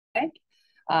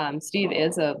Steve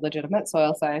is a legitimate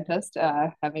soil scientist,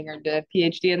 having earned a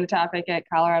PhD in the topic at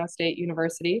Colorado State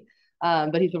University.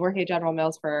 But he's been working at General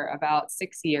Mills for about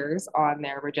 6 years on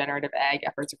their regenerative ag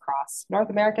efforts across North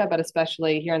America, but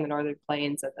especially here in the Northern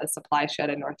Plains at the supply shed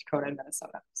in North Dakota and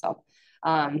Minnesota. So,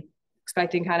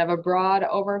 expecting kind of a broad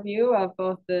overview of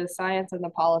both the science and the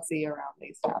policy around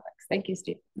these topics. Thank you,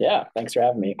 Steve. Yeah, thanks for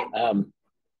having me.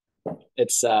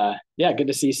 It's yeah, good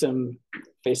to see some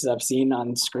faces I've seen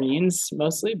on screens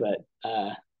mostly, but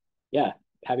yeah,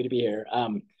 happy to be here.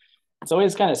 It's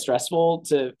always kind of stressful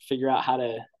to figure out how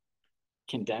to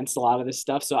condense a lot of this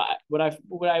stuff. So what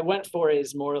I went for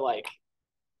is more like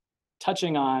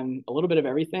touching on a little bit of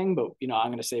everything, but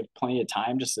I'm going to save plenty of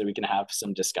time just so we can have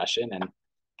some discussion and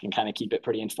can kind of keep it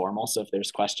pretty informal. So if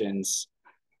there's questions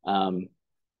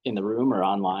in the room or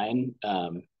online,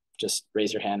 just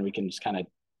raise your hand. We can just kind of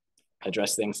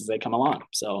address things as they come along.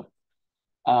 So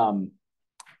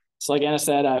like Anna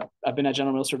said, I've been at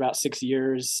General Mills for about 6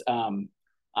 years. I'm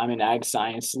an ag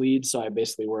science lead, so I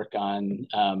basically work on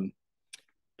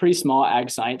pretty small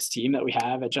ag science team that we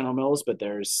have at General Mills, but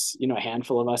there's a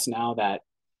handful of us now that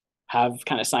have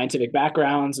kind of scientific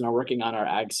backgrounds and are working on our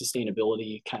ag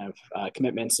sustainability kind of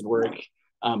commitments and work.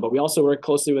 But we also work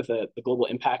closely with the global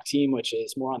impact team, which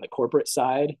is more on the corporate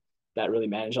side that really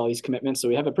manage all these commitments. So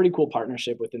we have a pretty cool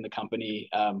partnership within the company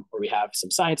where we have some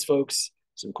science folks,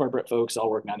 some corporate folks all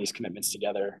working on these commitments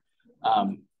together.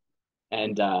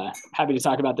 And happy to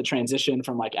talk about the transition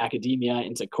from like academia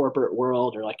into corporate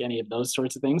world or like any of those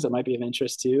sorts of things that might be of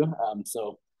interest too.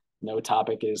 So no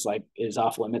topic is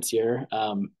off limits here.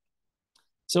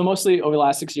 So mostly over the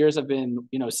last 6 years, I've been,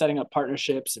 setting up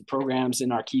partnerships and programs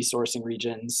in our key sourcing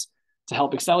regions to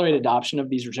help accelerate adoption of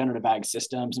these regenerative ag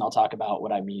systems. And I'll talk about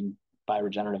what I mean by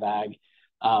regenerative ag.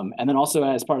 And then also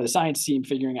as part of the science team,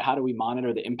 figuring out how do we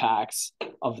monitor the impacts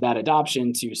of that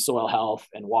adoption to soil health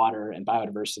and water and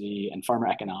biodiversity and farmer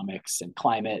economics and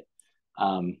climate.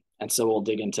 And so we'll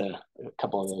dig into a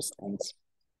couple of those things.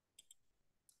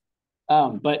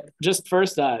 But just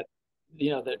first, the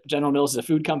General Mills is a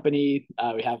food company.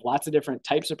 We have lots of different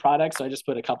types of products. So I just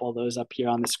put a couple of those up here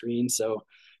on the screen. So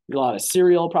a lot of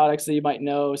cereal products that you might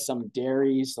know, some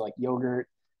dairies like yogurt.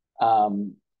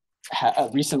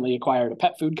 Recently acquired a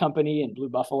pet food company in Blue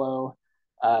Buffalo.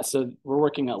 So we're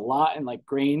working a lot in like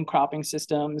grain cropping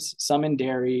systems, some in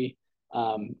dairy,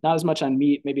 not as much on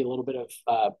meat, maybe a little bit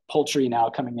of poultry now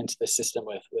coming into the system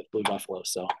with Blue Buffalo.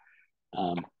 So,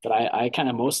 but I kind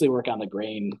of mostly work on the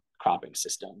grain cropping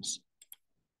systems.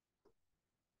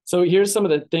 So here's some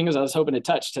of the things I was hoping to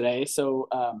touch today. So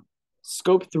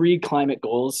Scope 3 climate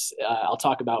goals. I'll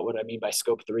talk about what I mean by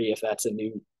Scope 3 if that's a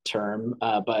new term,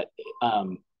 but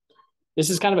this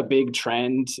is kind of a big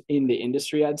trend in the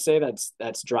industry, I'd say,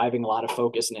 that's driving a lot of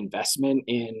focus and investment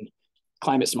in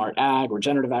climate smart ag,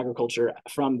 regenerative agriculture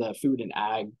from the food and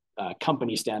ag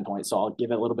company standpoint. So I'll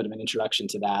give a little bit of an introduction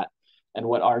to that and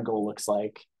what our goal looks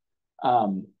like.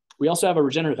 We also have a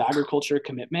regenerative agriculture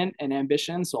commitment and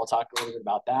ambition. So I'll talk a little bit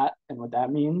about that and what that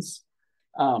means.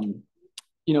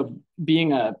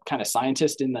 Being a kind of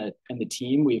scientist in the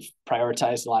team, we've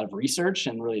prioritized a lot of research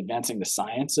and really advancing the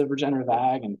science of regenerative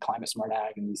ag and climate smart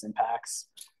ag and these impacts.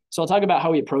 So I'll talk about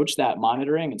how we approach that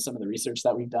monitoring and some of the research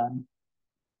that we've done.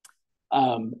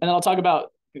 And then I'll talk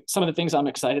about some of the things I'm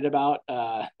excited about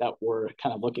that we're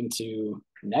kind of looking to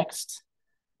next.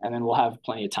 And then we'll have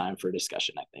plenty of time for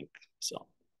discussion, I think. So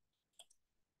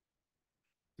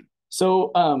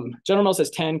General Mills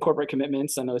has 10 corporate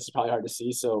commitments. I know this is probably hard to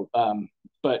see. So,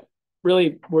 but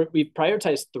really we've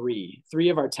prioritized three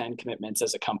of our 10 commitments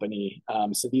as a company.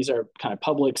 So these are kind of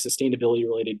public sustainability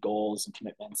related goals and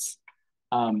commitments.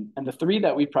 And the three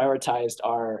that we prioritized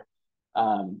are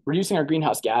reducing our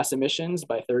greenhouse gas emissions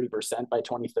by 30% by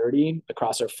 2030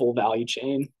 across our full value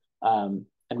chain and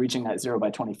reaching net zero by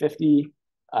 2050.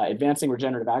 Advancing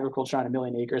regenerative agriculture on 1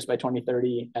 million acres by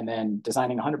 2030, and then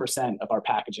designing 100% of our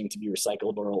packaging to be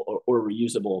recyclable or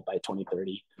reusable by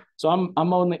 2030. So I'm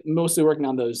mostly working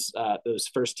on those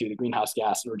first two, the greenhouse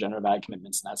gas and regenerative ag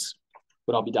commitments, and that's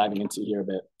what I'll be diving into here a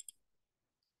bit.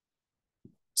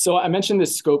 So I mentioned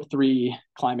this Scope 3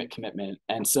 climate commitment,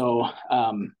 and so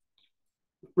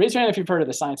raise your hand if you've heard of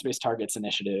the Science Based Targets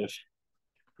Initiative.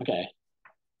 Okay,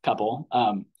 couple.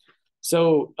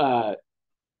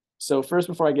 So first,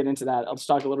 before I get into that, I'll just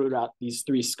talk a little bit about these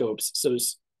three scopes. So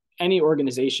any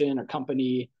organization or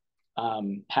company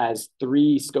has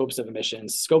 3 scopes of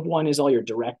emissions. Scope 1 is all your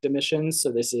direct emissions.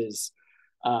 So this is,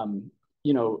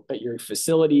 at your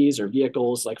facilities or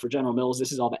vehicles, like for General Mills,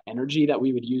 this is all the energy that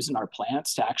we would use in our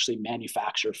plants to actually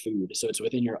manufacture food. So it's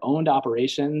within your owned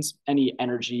operations, any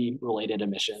energy related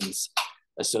emissions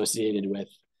associated with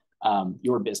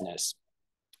your business.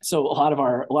 So a lot of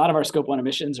our scope 1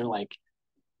 emissions are like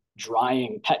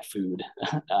drying pet food.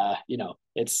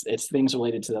 It's things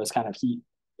related to those kind of heat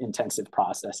intensive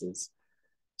processes.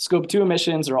 Scope 2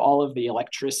 emissions are all of the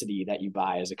electricity that you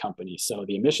buy as a company. So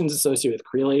the emissions associated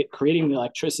with creating the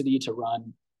electricity to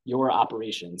run your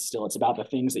operations. Still, it's about the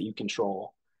things that you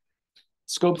control.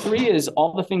 Scope 3 is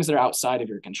all the things that are outside of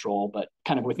your control, but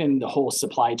kind of within the whole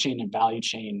supply chain and value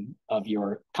chain of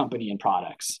your company and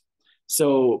products.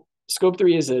 So Scope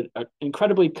 3 is an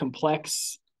incredibly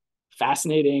complex,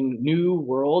 fascinating new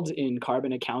world in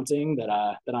carbon accounting that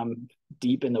I'm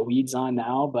deep in the weeds on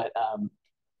now. But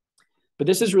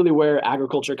this is really where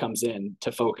agriculture comes in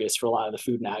to focus for a lot of the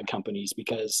food and ag companies,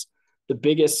 because the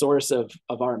biggest source of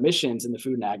our emissions in the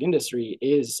food and ag industry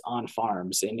is on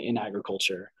farms in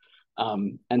agriculture.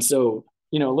 And so,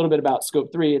 a little bit about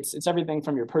scope 3, it's everything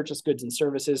from your purchased goods and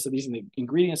services. So these are the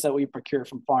ingredients that we procure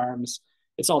from farms.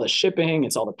 It's all the shipping,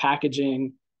 it's all the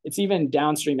packaging. It's even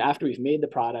downstream after we've made the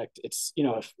product. It's,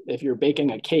 if you're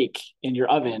baking a cake in your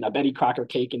oven, a Betty Crocker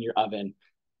cake in your oven,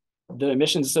 the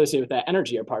emissions associated with that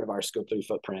energy are part of our scope 3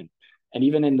 footprint. And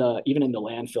even in the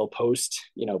landfill post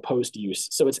use.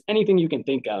 So it's anything you can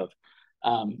think of,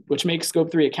 which makes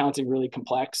scope 3 accounting really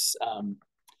complex.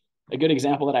 A good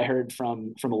example that I heard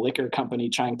from a liquor company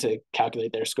trying to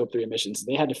calculate their scope 3 emissions,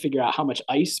 they had to figure out how much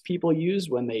ice people use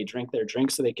when they drink their drink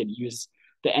so they could use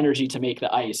the energy to make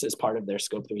the ice as part of their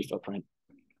scope 3 footprint.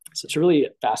 So it's a really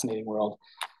fascinating world.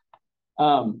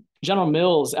 General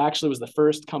Mills actually was the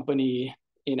first company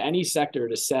in any sector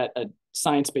to set a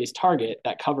science-based target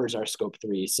that covers our scope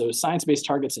 3. So Science-Based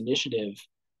Targets Initiative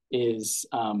is,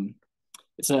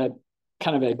 it's a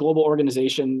kind of a global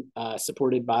organization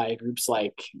supported by groups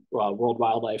like World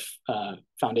Wildlife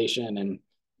Foundation and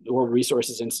the World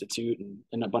Resources Institute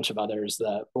and a bunch of others,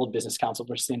 the World Business Council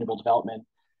for Sustainable Development,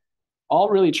 all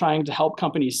really trying to help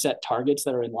companies set targets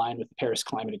that are in line with the Paris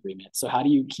Climate Agreement. So how do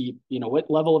you keep,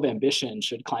 what level of ambition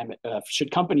should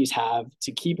companies have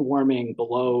to keep warming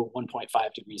below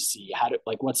 1.5 degrees C?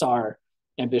 What's our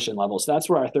ambition level? So that's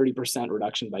where our 30%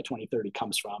 reduction by 2030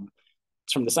 comes from.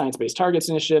 It's from the Science-Based Targets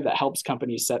Initiative that helps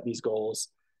companies set these goals.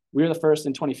 We were the first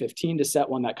in 2015 to set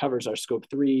one that covers our scope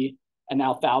 3. And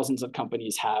now thousands of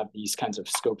companies have these kinds of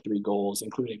scope 3 goals,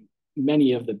 including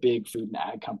many of the big food and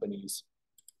ag companies.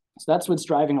 So that's what's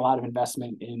driving a lot of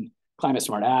investment in climate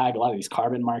smart ag. A lot of these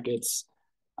carbon markets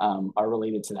are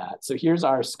related to that. So here's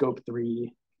our scope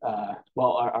 3,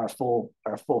 our full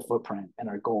footprint and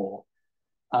our goal.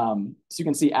 So you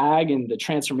can see ag and the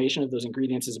transformation of those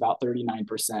ingredients is about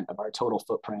 39% of our total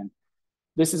footprint.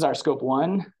 This is our scope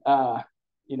 1,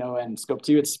 and scope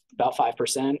 2, it's about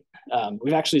 5%.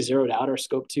 We've actually zeroed out our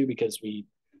scope 2 because we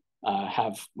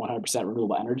have 100%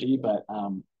 renewable energy, but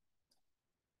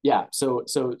so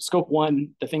scope 1,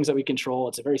 the things that we control,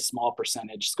 it's a very small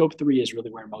percentage. Scope 3 is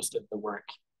really where most of the work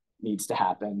needs to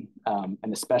happen,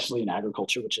 and especially in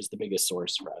agriculture, which is the biggest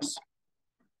source for us.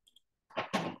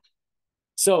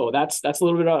 So that's a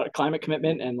little bit about climate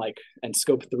commitment and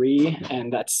scope 3,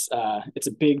 and that's it's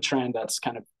a big trend that's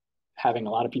kind of having a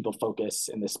lot of people focus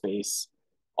in this space.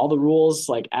 All the rules,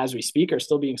 as we speak, are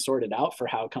still being sorted out for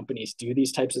how companies do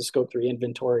these types of scope 3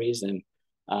 inventories and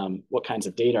what kinds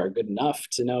of data are good enough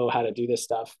to know how to do this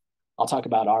stuff. I'll talk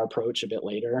about our approach a bit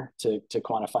later to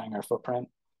quantifying our footprint.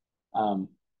 But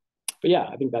yeah,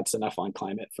 I think that's enough on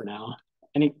climate for now.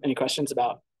 Any questions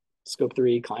about scope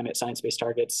 3, climate, science-based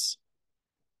targets?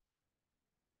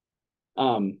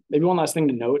 Maybe one last thing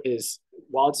to note is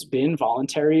while it's been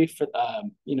voluntary for,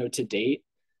 to date,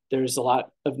 there's a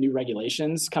lot of new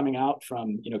regulations coming out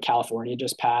from, California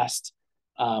just passed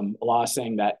a law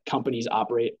saying that companies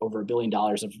operate over $1 billion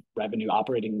of revenue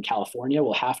operating in California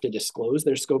will have to disclose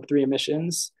their scope 3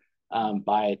 emissions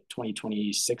by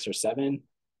 2026 or 7.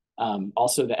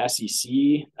 Also, the SEC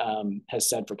has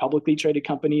said for publicly traded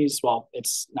companies, well,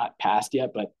 it's not passed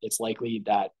yet, but it's likely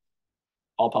that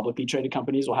all publicly traded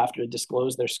companies will have to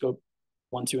disclose their scope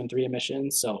 1, 2, and 3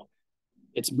 emissions. So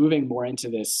it's moving more into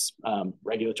this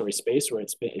regulatory space where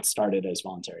it started as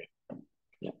voluntary.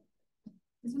 Yeah.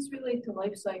 Does this relate to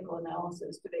life cycle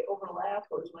analysis? Do they overlap,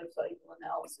 or is life cycle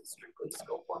analysis strictly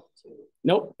scope 1 and 2?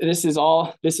 Nope.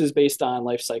 This is based on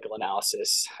life cycle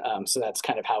analysis. So that's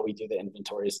kind of how we do the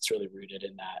inventories. It's really rooted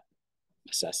in that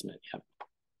assessment. Yeah.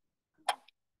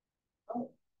 Oh,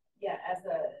 yeah. As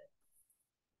a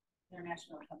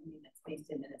international company that's based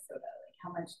in Minnesota,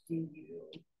 how much do you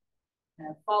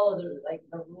follow the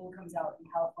rule comes out in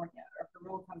California, or if the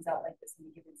rule comes out like this in a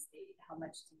given state, how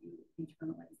much do you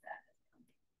internalize that?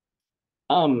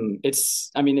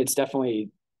 It's definitely,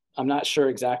 I'm not sure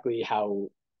exactly how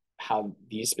how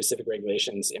these specific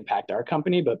regulations impact our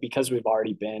company, but because we've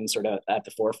already been sort of at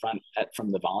the forefront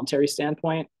from the voluntary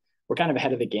standpoint, we're kind of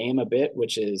ahead of the game a bit,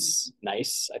 which is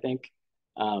nice, I think.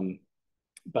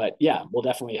 But yeah, we'll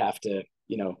definitely have to,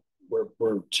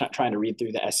 we're trying to read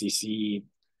through the SEC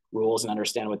rules and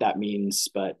understand what that means.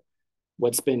 But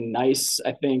what's been nice,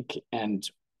 I think, and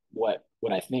what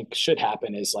I think should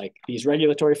happen is like these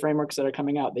regulatory frameworks that are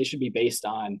coming out, they should be based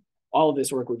on all of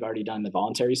this work we've already done in the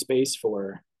voluntary space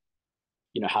for,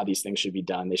 how these things should be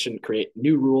done. They shouldn't create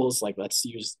new rules. Like, let's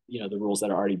use, the rules that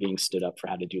are already being stood up for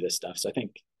how to do this stuff. So I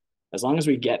think as long as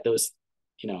we get those,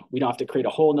 we don't have to create a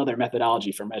whole nother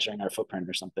methodology for measuring our footprint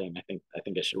or something. I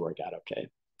think it should work out okay.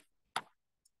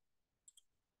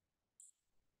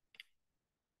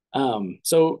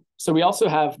 So we also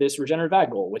have this regenerative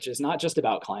ag goal, which is not just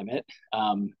about climate,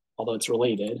 although it's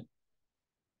related.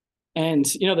 And,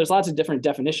 there's lots of different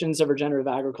definitions of regenerative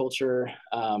agriculture.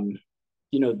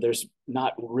 There's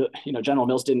not, General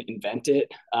Mills didn't invent it.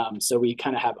 So we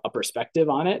kind of have a perspective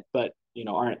on it, but,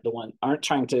 aren't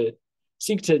trying to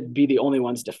seek to be the only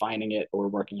ones defining it or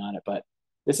working on it. But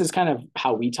this is kind of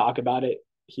how we talk about it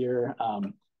here.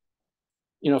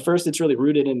 First, it's really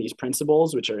rooted in these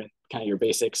principles, which are kind of your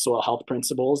basic soil health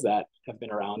principles that have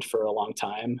been around for a long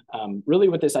time. Really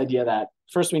with this idea that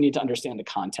first we need to understand the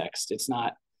context. It's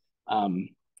not,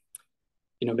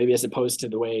 maybe as opposed to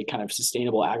the way kind of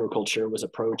sustainable agriculture was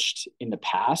approached in the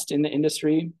past in the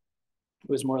industry. It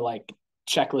was more like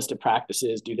checklist of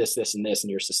practices, do this, this, and this,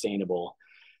 and you're sustainable.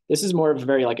 This is more of a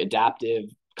very like adaptive,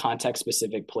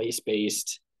 context-specific,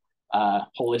 place-based,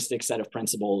 holistic set of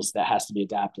principles that has to be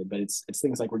adapted. But it's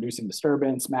things like reducing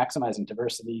disturbance, maximizing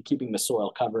diversity, keeping the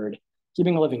soil covered,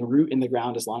 keeping a living root in the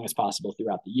ground as long as possible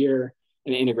throughout the year,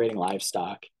 and integrating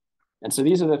livestock. And so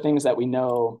these are the things that we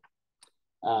know.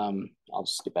 I'll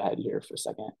just skip ahead here for a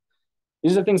second.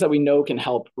 These are the things that we know can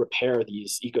help repair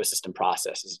these ecosystem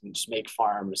processes and just make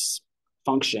farms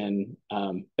function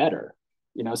better.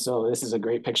 So this is a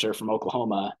great picture from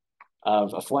Oklahoma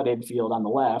of a flooded field on the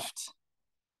left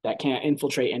that can't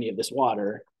infiltrate any of this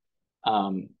water.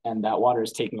 And that water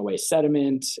is taking away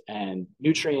sediment and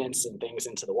nutrients and things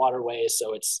into the waterways.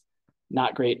 So it's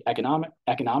not great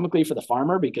economically for the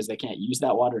farmer because they can't use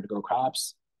that water to grow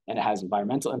crops, and it has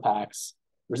environmental impacts.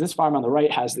 Whereas this farm on the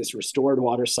right has this restored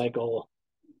water cycle.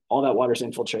 All that water is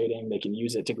infiltrating. They can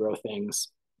use it to grow things.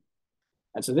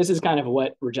 And so this is kind of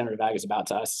what regenerative ag is about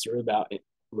to us. It's really about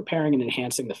repairing and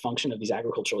enhancing the function of these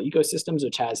agricultural ecosystems,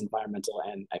 which has environmental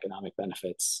and economic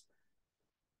benefits.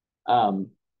 And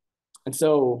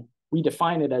so we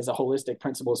define it as a holistic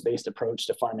principles-based approach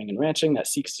to farming and ranching that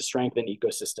seeks to strengthen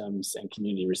ecosystems and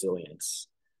community resilience.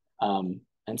 And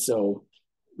so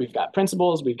we've got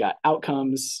principles, we've got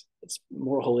outcomes. It's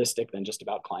more holistic than just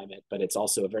about climate, but it's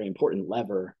also a very important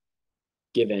lever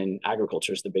given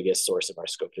agriculture is the biggest source of our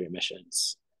scope 3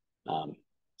 emissions.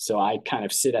 So I kind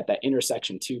of sit at that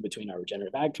intersection too between our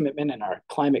regenerative ag commitment and our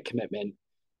climate commitment,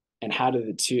 and how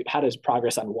does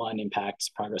progress on one impact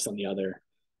progress on the other?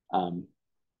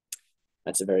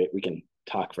 We can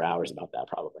talk for hours about that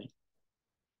probably.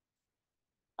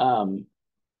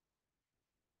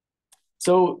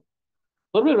 So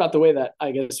a little bit about the way that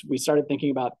I guess we started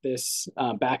thinking about this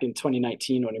back in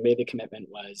 2019 when we made the commitment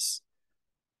was,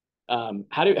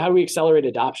 how do we accelerate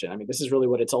adoption? I mean, this is really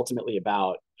what it's ultimately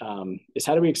about, is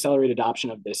how do we accelerate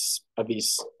adoption of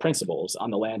these principles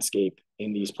on the landscape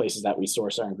in these places that we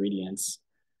source our ingredients?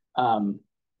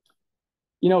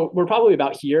 We're probably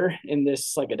about here in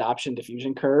this like adoption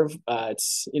diffusion curve.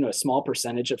 It's, a small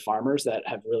percentage of farmers that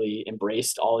have really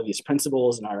embraced all of these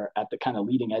principles and are at the kind of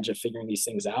leading edge of figuring these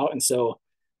things out. And so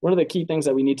one of the key things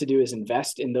that we need to do is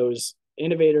invest in those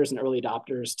innovators and early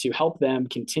adopters to help them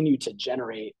continue to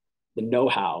generate the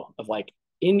know-how of like,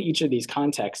 in each of these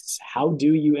contexts, how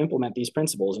do you implement these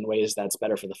principles in ways that's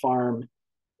better for the farm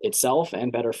itself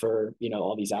and better for,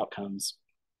 all these outcomes?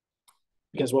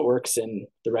 Because what works in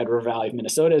the Red River Valley of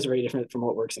Minnesota is very different from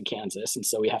what works in Kansas. And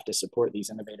so we have to support these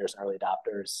innovators and early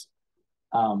adopters.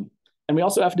 And we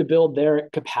also have to build their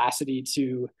capacity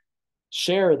to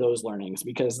share those learnings,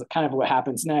 because kind of what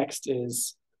happens next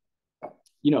is,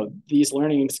 these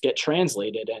learnings get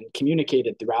translated and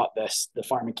communicated throughout the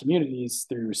farming communities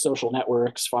through social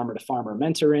networks, farmer to farmer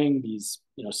mentoring, these,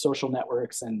 social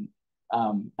networks, and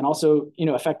also,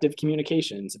 effective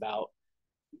communications about,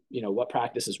 what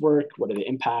practices work, what are the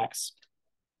impacts.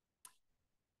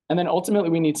 And then ultimately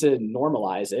we need to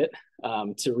normalize it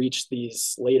to reach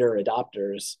these later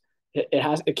adopters.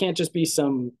 It can't just be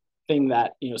some thing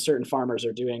that, certain farmers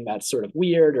are doing that's sort of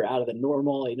weird or out of the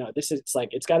normal.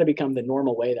 It's got to become the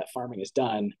normal way that farming is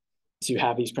done to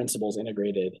have these principles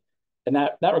integrated. And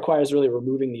that requires really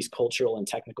removing these cultural and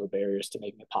technical barriers to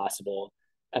making it possible,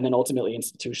 and then ultimately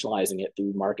institutionalizing it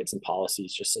through markets and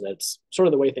policies, just so that's sort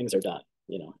of the way things are done,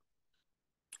 you know.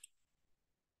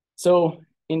 So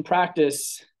in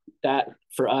practice, that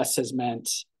for us has meant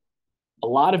a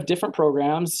lot of different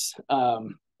programs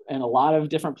and a lot of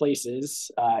different places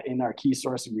in our key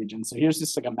sourcing region. So here's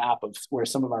just like a map of where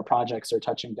some of our projects are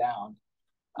touching down.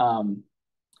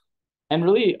 And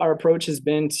really our approach has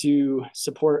been to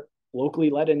support locally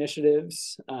led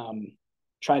initiatives,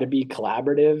 try to be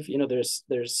collaborative. You know,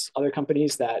 there's other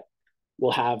companies that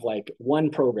will have like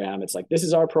one program. It's like, this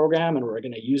is our program and we're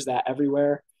going to use that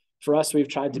everywhere. For us, we've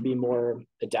tried to be more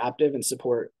adaptive and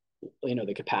support, you know,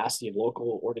 the capacity of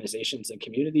local organizations and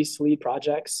communities to lead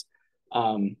projects.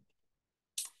 And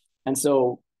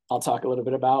so I'll talk a little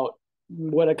bit about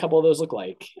what a couple of those look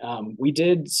like. We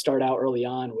did start out early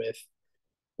on with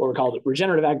what were called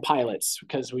regenerative ag pilots,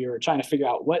 because we were trying to figure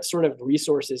out what sort of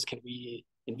resources can we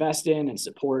invest in and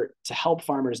support to help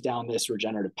farmers down this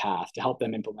regenerative path, to help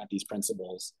them implement these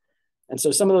principles. And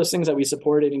so some of those things that we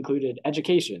supported included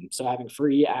education. So having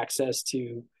free access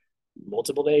to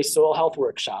multiple day soil health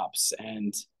workshops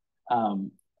and,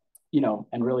 you know,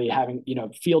 and really having, you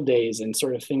know, field days and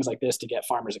sort of things like this to get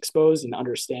farmers exposed and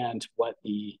understand what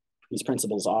these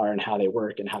principles are and how they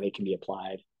work and how they can be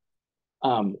applied.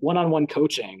 One-on-one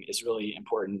coaching is really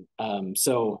important.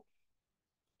 So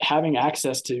having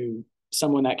access to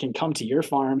someone that can come to your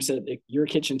farm, sit at your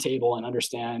kitchen table and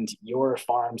understand your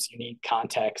farm's unique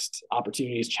context,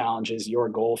 opportunities, challenges, your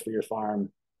goal for your farm,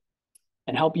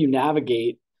 and help you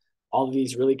navigate all of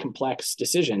these really complex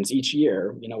decisions each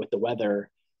year, you know, with the weather,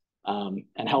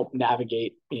 and help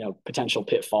navigate, you know, potential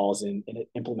pitfalls in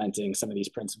implementing some of these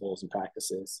principles and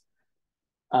practices.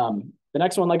 The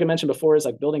next one, like I mentioned before, is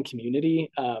like building community.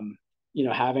 You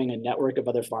know, having a network of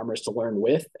other farmers to learn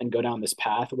with and go down this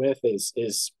path with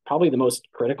is probably the most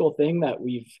critical thing that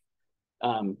we've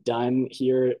done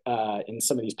here in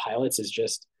some of these pilots, is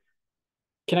just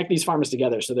connect these farmers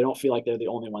together so they don't feel like they're the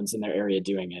only ones in their area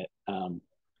doing it.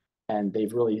 And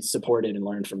they've really supported and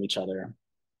learned from each other.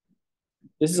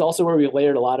 This is also where we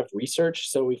layered a lot of research.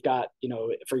 So we've got, you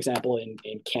know, for example,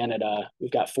 in Canada,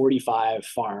 we've got 45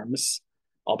 farms,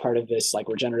 all part of this like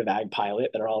regenerative ag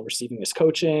pilot, that are all receiving this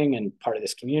coaching and part of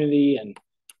this community. And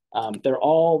they're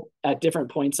all at different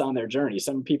points on their journey.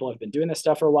 Some people have been doing this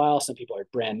stuff for a while. Some people are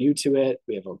brand new to it.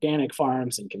 We have organic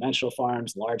farms and conventional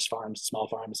farms, large farms, small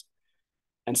farms.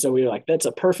 And so we were like, that's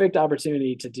a perfect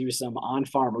opportunity to do some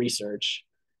on-farm research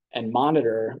and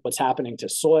monitor what's happening to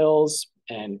soils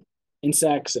and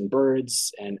insects and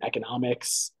birds and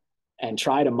economics, and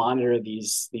try to monitor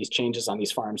these changes on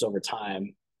these farms over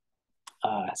time.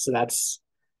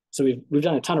 So we've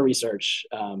done a ton of research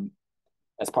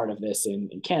as part of this in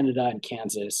Canada and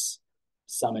Kansas,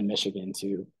 some in Michigan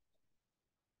too.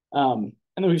 And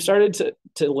then we've started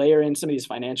to layer in some of these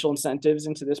financial incentives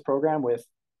into this program with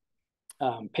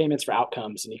payments for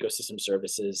outcomes and ecosystem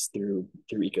services through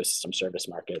ecosystem service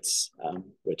markets,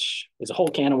 which is a whole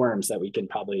can of worms that we can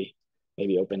probably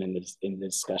maybe open in the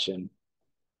discussion.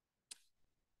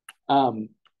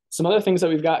 Some other things that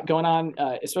we've got going on,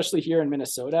 especially here in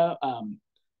Minnesota,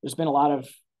 there's been a lot of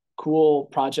cool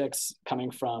projects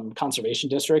coming from conservation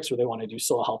districts where they want to do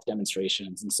soil health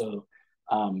demonstrations. And so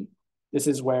this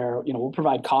is where, you know, we'll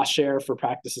provide cost share for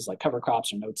practices like cover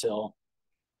crops or no-till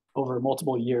over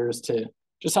multiple years to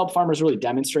just help farmers really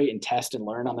demonstrate and test and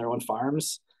learn on their own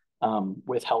farms,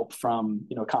 with help from,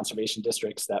 you know, conservation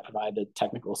districts that provide the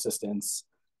technical assistance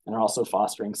and are also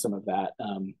fostering some of that,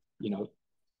 you know,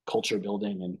 culture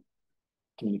building and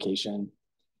communication.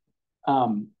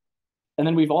 And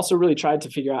then we've also really tried to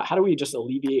figure out, how do we just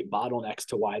alleviate bottlenecks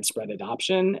to widespread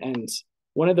adoption? And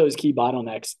one of those key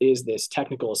bottlenecks is this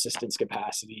technical assistance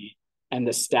capacity and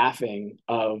the staffing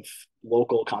of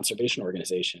local conservation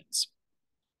organizations.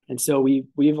 And so we've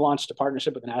launched a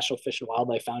partnership with the National Fish and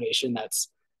Wildlife Foundation that's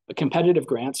a competitive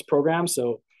grants program.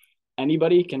 So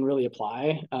anybody can really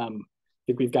apply. I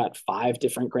think we've got 5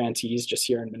 different grantees just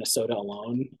here in Minnesota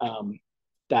alone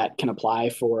that can apply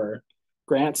for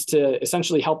grants to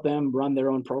essentially help them run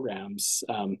their own programs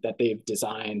that they've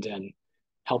designed, and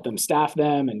help them staff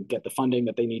them and get the funding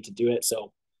that they need to do it.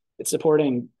 So it's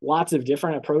supporting lots of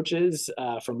different approaches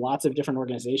from lots of different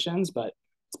organizations, but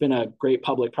it's been a great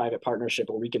public-private partnership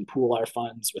where we can pool our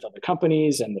funds with other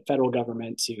companies and the federal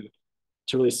government to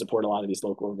really support a lot of these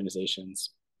local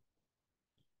organizations.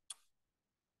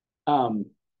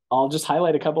 I'll just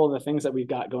highlight a couple of the things that we've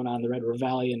got going on in the Red River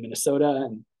Valley in Minnesota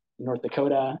and North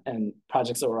Dakota, and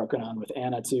projects that we're working on with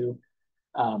Anna too.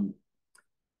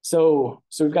 So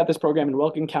we've got this program in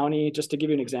Wilkin County. Just to give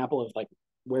you an example of like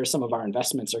where some of our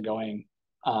investments are going.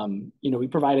 We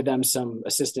provided them some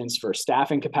assistance for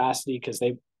staffing capacity because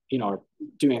they, are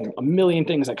doing a million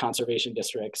things at conservation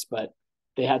districts, but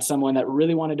they had someone that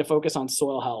really wanted to focus on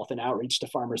soil health and outreach to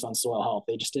farmers on soil health.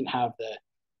 They just didn't have the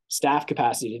staff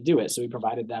capacity to do it. So we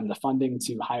provided them the funding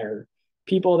to hire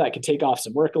people that could take off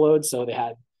some workload. So they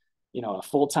had, a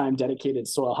full-time dedicated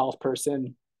soil health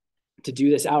person to do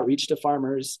this outreach to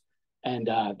farmers. And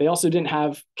they also didn't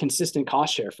have consistent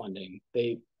cost share funding.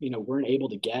 They, weren't able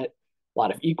to get a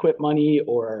lot of EQIP money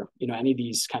or, any of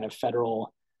these kind of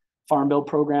federal Farm Bill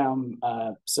program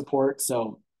support.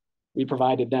 So we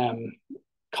provided them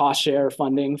cost share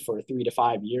funding for 3 to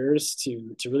 5 years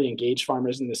to really engage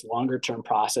farmers in this longer term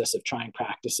process of trying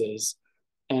practices.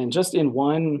 And just in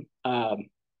one,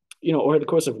 over the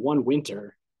course of one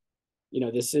winter,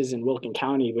 this is in Wilkin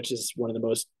County, which is one of the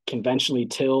most conventionally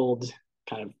tilled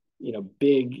kind of,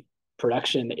 big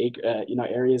production,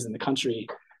 areas in the country.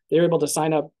 They were able to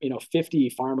sign up, 50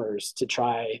 farmers to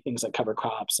try things like cover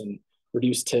crops and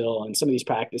reduce till and some of these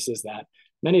practices that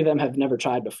many of them have never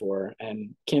tried before.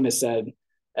 And Kim has said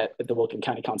at the Wilkin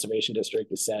County Conservation District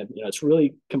has said, it's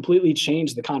really completely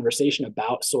changed the conversation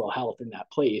about soil health in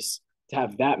that place to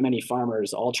have that many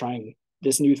farmers all trying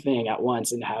this new thing at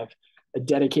once and have a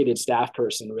dedicated staff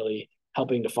person really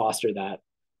helping to foster that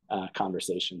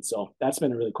conversation. So that's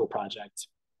been a really cool project.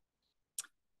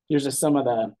 Here's just some of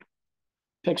the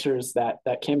pictures that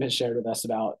Kim has shared with us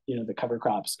about, the cover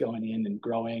crops going in and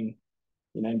growing,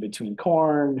 in between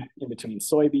corn, in between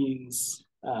soybeans.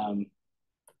 I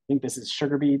think this is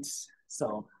sugar beets.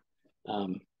 So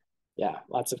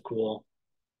lots of cool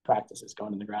practices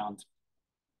going in the ground.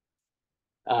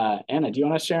 Anna, do you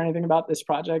want to share anything about this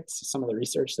project? Some of the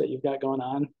research that you've got going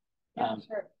on? Yeah,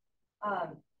 sure.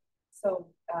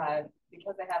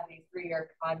 Because I have these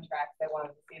 3-year contracts, I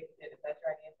wanted to see if it did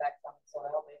measure any effects on the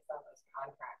soil based on those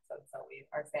contracts. And so we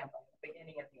are sampling the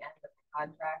beginning and the end of the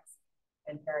contracts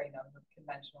and pairing them with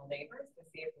conventional neighbors to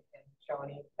see if we can show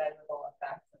any measurable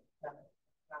effects. And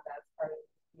that's part of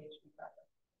the PhD project.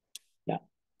 Yeah.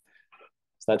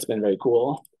 So that's been very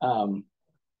cool.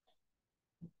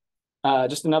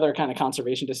 Just another kind of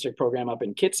conservation district program up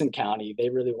in Kitson County.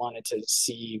 They really wanted to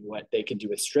see what they could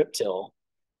do with strip till.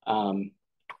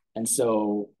 And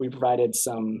so we provided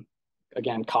some,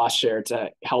 again, cost share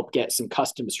to help get some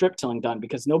custom strip tilling done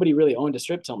because nobody really owned a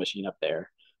strip till machine up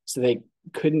there. So they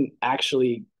couldn't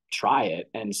actually try it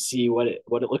and see what it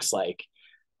looks like.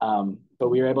 But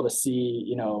we were able to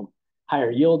see,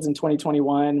 higher yields in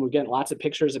 2021. We're getting lots of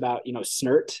pictures about,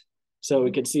 snert. So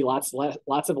we could see lots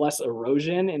of less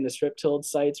erosion in the strip tilled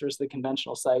sites versus the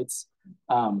conventional sites.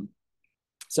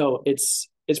 So it's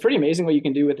pretty amazing what you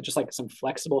can do with just like some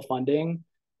flexible funding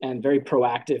and very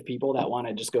proactive people that want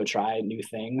to just go try new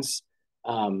things.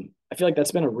 I feel like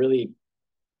that's been a really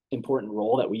important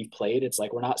role that we've played. It's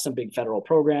like, we're not some big federal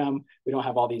program. We don't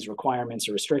have all these requirements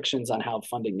or restrictions on how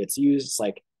funding gets used. It's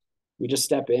like, we just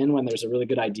step in when there's a really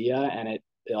good idea and it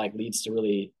like leads to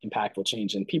really impactful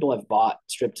change. And people have bought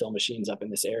strip till machines up in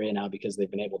this area now because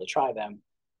they've been able to try them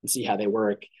and see how they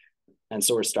work. And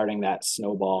so we're starting that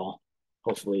snowball,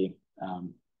 hopefully,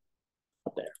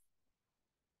 up there.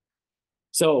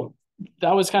 So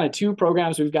that was kind of 2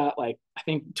 programs. We've got like, I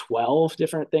think 12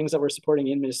 different things that we're supporting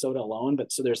in Minnesota alone,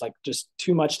 but so there's like just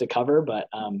too much to cover, but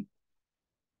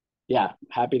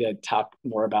happy to talk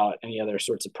more about any other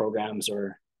sorts of programs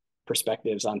or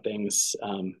perspectives on things.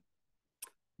 If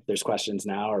there's questions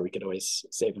now, or we could always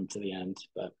save them to the end,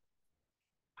 but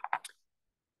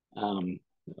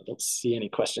I don't see any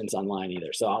questions online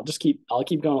either. So I'll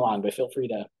keep going along, but feel free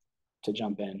to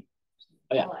jump in.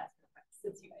 Oh yeah.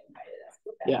 Since you invited us.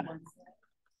 Yeah.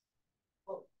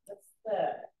 Well,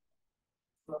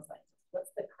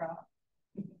 what's the crop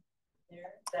there?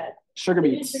 That sugar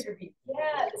beets. Sugar beets.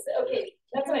 Yeah. Okay.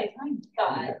 That's what I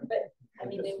thought. But I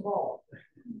mean, they won't.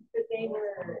 But they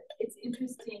were. It's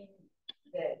interesting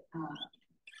that.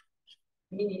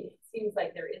 It seems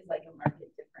like there is like a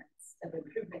market difference of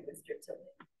improvement with strip tilling.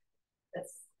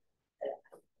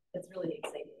 That's really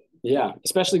exciting. Yeah,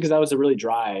 especially because that was a really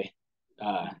dry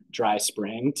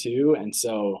spring too, and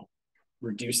so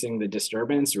reducing the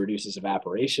disturbance reduces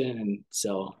evaporation, and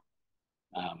so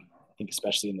I think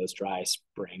especially in those dry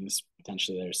springs,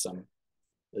 potentially there's some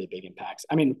really big impacts.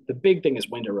 I mean, the big thing is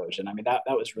wind erosion. I mean, that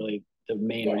was really the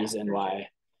main reason why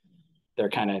they're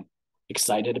kind of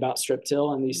excited about strip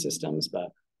till in these systems, but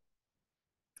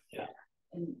yeah.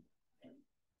 And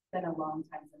it's been a long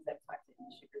time since I've talked to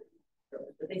any sugar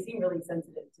growers, but they seem really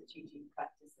sensitive to changing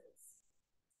practices.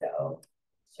 So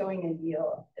showing a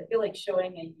yield, I feel like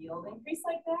showing a yield increase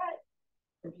like that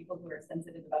for people who are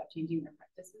sensitive about changing their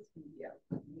practices can be a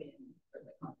win for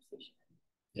the conversation.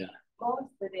 Yeah.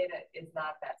 Most of the data is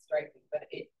not that striking, but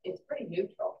it's pretty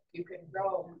neutral. You can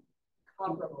grow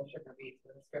comparable sugar beets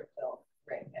with a strip till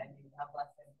rig, and you have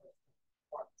less input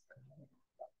performance.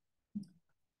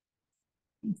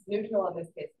 It's neutral in this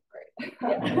case.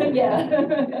 Great.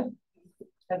 Yeah.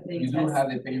 You do have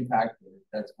the pain factor.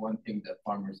 That's one thing that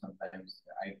farmers sometimes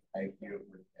I hear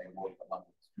with I work a lot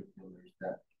with strip tillers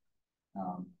that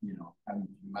you know, having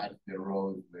to match the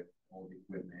rows with all the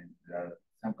equipment. There are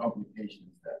some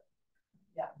complications that.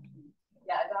 Yeah,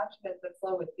 adoption has been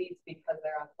slow with beets because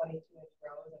they're on 22-inch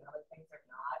rows and other things are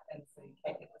not, and so you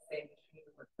can't get the same machine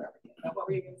to work for everything. Now, what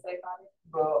were you going to say, Bobby?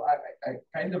 Well, I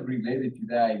kind of related to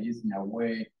that, I guess, in a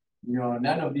way. You know,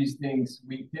 none of these things,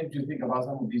 we tend to think about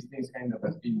some of these things kind of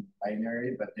as being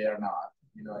binary, but they are not.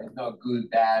 You know, it's not good,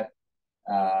 bad.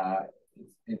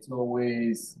 It's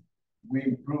always, we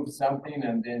improve something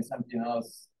and then something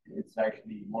else, it's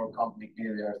actually more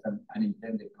complicated. There are some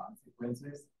unintended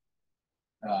consequences.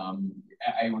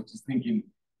 I was just thinking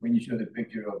when you showed the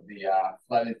picture of the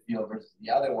flooded field versus the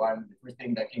other one, the first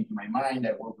thing that came to my mind,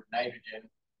 I work with nitrogen,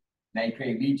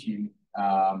 nitrate leaching,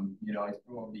 you know, it's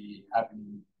probably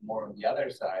happening more on the other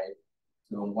side.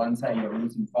 So on one side, you're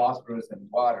losing phosphorus and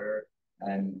water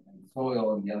and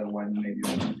soil, and the other one, maybe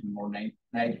you're losing more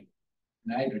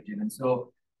nitrogen. And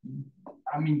so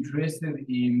I'm interested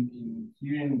in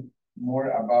hearing more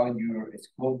about your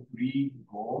scope 3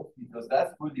 goals, because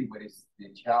that's really what is the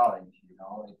challenge, you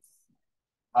know. It's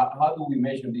how do we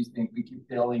measure these things? We keep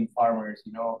telling farmers,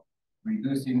 you know,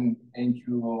 reducing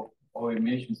N2O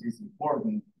emissions is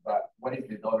important, but what is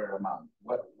the dollar amount?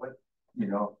 What you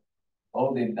know,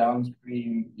 all the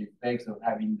downstream effects of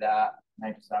having that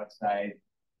nitrous oxide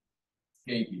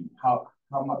escaping? How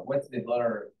much? What's the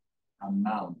dollar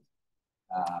amount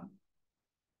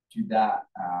to that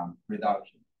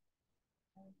reduction?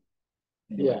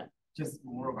 Anyway, yeah, just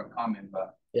more of a comment,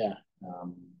 but yeah,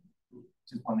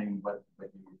 just wondering what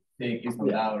you take is on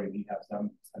that, or if you have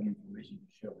some information to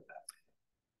share with that.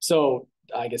 So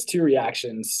I guess 2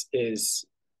 reactions is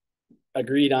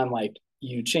agreed on, like,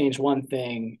 you change one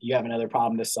thing, you have another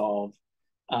problem to solve.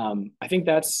 I think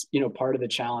that's, you know, part of the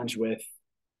challenge with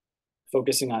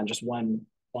focusing on just one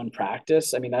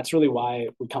practice. I mean, that's really why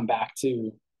we come back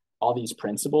to all these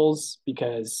principles,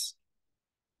 because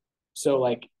so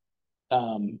like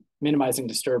minimizing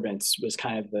disturbance was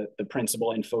kind of the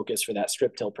principle and focus for that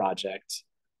strip till project.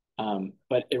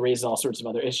 But it raises all sorts of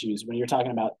other issues. When you're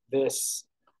talking about this,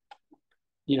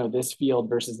 you know, this field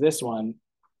versus this one,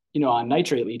 you know, on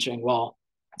nitrate leaching, well,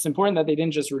 it's important that they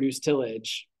didn't just reduce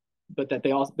tillage, but that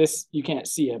they also, this, you can't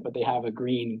see it, but they have a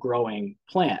green growing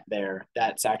plant there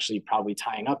that's actually probably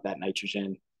tying up that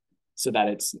nitrogen so that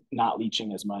it's not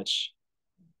leaching as much.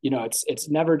 You know, it's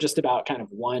never just about kind of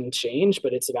one change,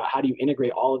 but it's about how do you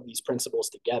integrate all of these principles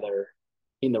together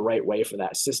in the right way for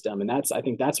that system. And that's, I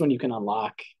think that's when you can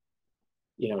unlock,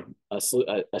 you know,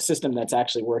 a system that's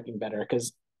actually working better.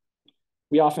 Because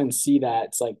we often see that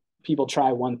it's like people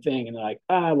try one thing and they're like,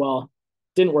 well,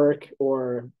 didn't work,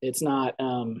 or it's not,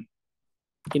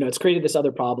 you know, it's created this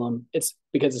other problem. It's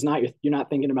because it's not, you're not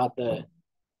thinking about the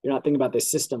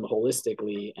system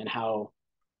holistically and how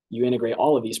you integrate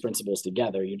all of these principles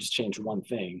together. You just change one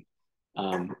thing.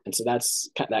 And so that's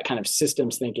that kind of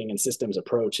systems thinking and systems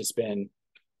approach has been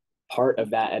part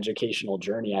of that educational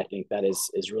journey. I think that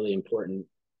is really important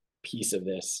piece of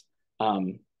this.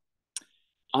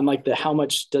 On like the how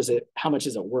much is it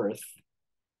worth,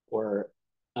 or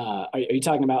are you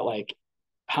talking about like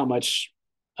how much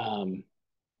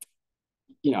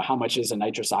you know, how much is a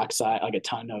nitrous oxide, like a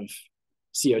ton of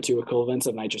CO2 equivalents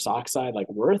of nitrous oxide, like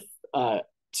worth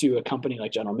to a company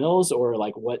like General Mills, or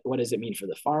like what does it mean for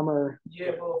the farmer?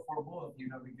 Yeah, well, for both, you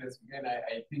know, because again,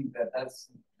 I think that's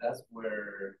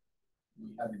where we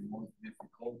have the most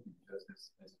difficulty, because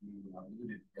as you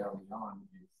alluded early on,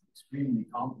 it's extremely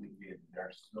complicated. There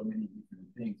are so many different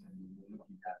things, and we're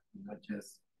looking at not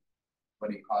just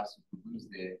what it costs to produce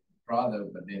the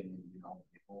product, but then, you know,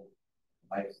 the whole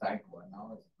life cycle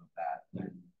analysis of that,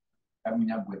 and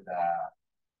coming up with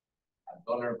a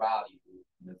dollar value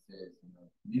that says, you know,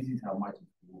 this is how much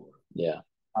it's worth. Yeah.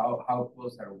 How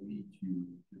close are we to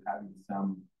having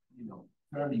some, you know,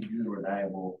 fairly good,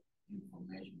 reliable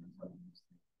information on some of these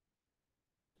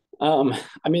things?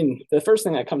 I mean, the first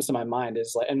thing that comes to my mind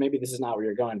is like, and maybe this is not where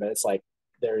you're going, but it's like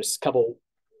there's a couple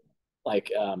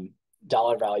like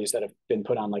dollar values that have been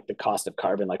put on like the cost of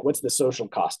carbon. Like, what's the social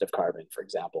cost of carbon, for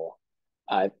example?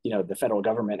 You know, the federal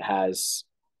government has,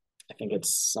 I think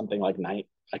it's something like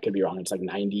I could be wrong, it's like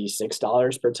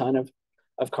 $96 per ton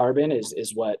of carbon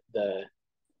is what the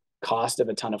cost of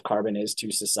a ton of carbon is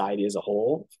to society as a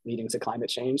whole, leading to climate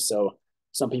change. So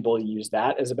some people use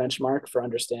that as a benchmark for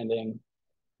understanding,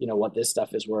 what this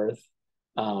stuff is worth.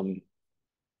 In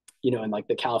like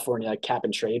the California cap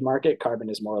and trade market, carbon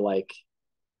is more like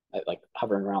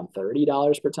hovering around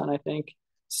 $30 per ton, I think.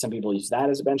 Some people use that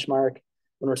as a benchmark.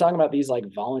 When we're talking about these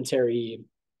like voluntary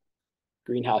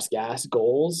greenhouse gas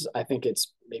goals, I think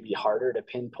it's maybe harder to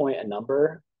pinpoint a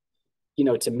number.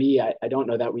 To me, I don't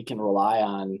know that we can rely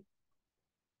on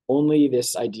only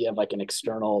this idea of like an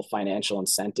external financial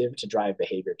incentive to drive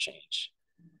behavior change.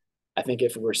 I think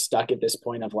if we're stuck at this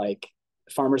point of like,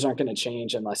 farmers aren't going to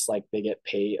change unless like they get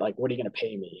paid, like, what are you going to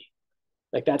pay me?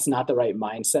 Like, that's not the right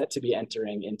mindset to be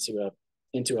entering into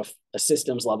a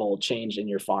systems level change in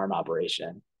your farm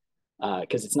operation.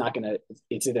 Because it's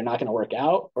either not going to work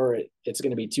out, or it's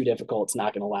going to be too difficult. It's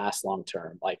not going to last long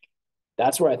term. Like,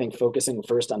 that's where I think focusing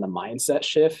first on the mindset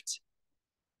shift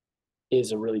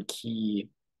is a really key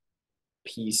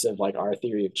piece of like our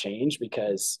theory of change,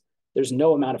 because there's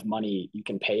no amount of money you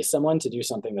can pay someone to do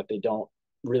something that they don't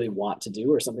really want to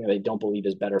do, or something that they don't believe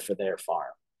is better for their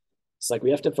farm. It's like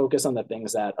we have to focus on the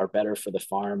things that are better for the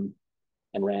farm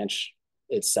and ranch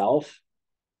itself,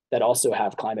 that also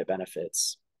have climate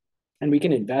benefits, and we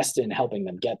can invest in helping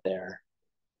them get there.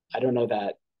 I don't know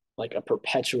that like a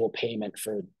perpetual payment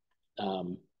for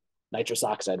nitrous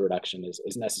oxide reduction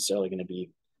is necessarily going to be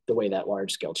the way that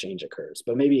large scale change occurs,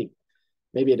 but maybe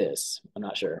it is. I'm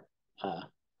not sure.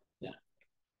 Yeah.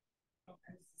 I was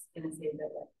just going to say that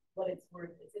like, what it's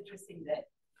worth, it's interesting that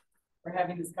we're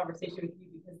having this conversation with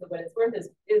you, because what it's worth is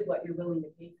what you're willing to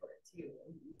pay for it too.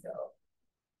 And so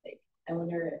like, I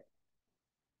wonder,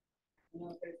 I don't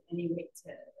know if there's any way to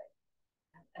like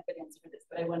have evidence for this,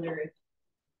 but I wonder if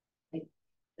like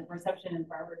the perception in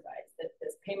farmers' eyes that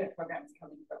this payment program is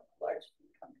coming from a large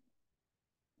company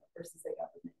versus a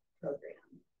government program.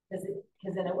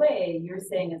 Because in a way, you're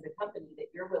saying as a company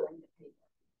that you're willing to pay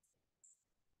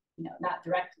more, not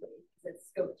directly, because it's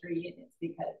scope 3, and it's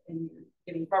because when you're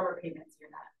giving farmer payments,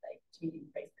 you're not like changing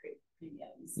price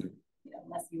premiums,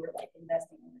 unless you were like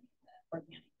investing in the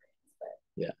organic grains. But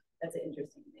yeah, that's an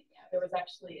interesting thing. Yeah, there was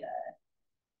actually a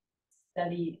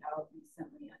study out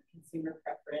recently on consumer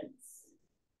preference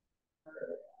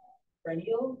for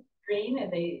perennial grain,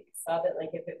 and they saw that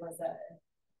like if it was a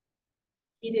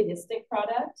hedonistic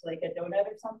product, like a donut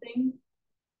or something,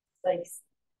 like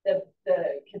the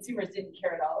consumers didn't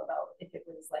care at all about if it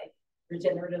was like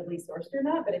regeneratively sourced or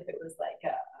not, but if it was like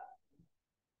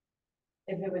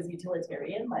if it was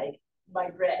utilitarian, like my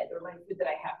bread or my food that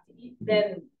I have to eat,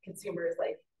 then consumers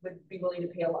like would be willing to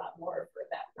pay a lot more for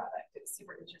that product. It's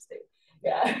super interesting.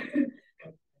 Yeah.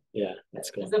 Yeah, that's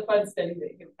cool. It's a fun study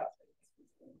that you can possibly.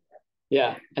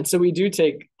 Yeah, and so we do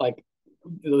take like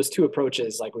those two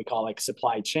approaches, like we call like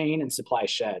supply chain and supply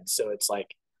shed. So it's like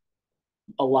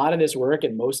a lot of this work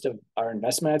and most of our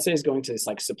investment, I'd say, is going to this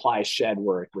like supply shed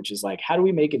work, which is like, how do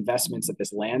we make investments at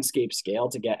this landscape scale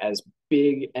to get as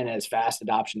big and as fast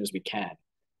adoption as we can?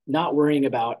 Not worrying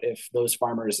about if those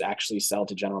farmers actually sell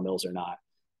to General Mills or not.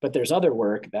 But there's other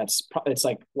work it's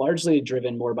like largely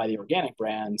driven more by the organic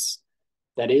brands,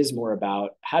 that is more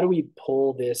about how do we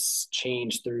pull this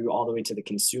change through all the way to the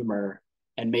consumer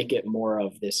and make it more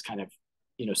of this kind of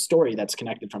story that's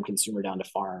connected from consumer down to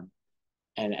farm,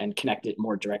 and connect it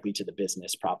more directly to the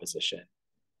business proposition.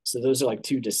 So those are like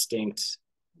two distinct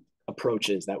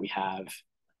approaches that we have.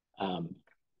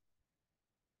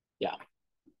 Yeah,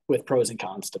 with pros and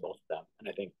cons to both of them. And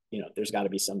I think, there's got to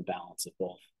be some balance of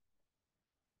both.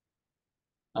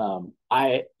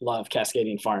 I love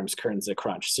Cascading Farms Kernza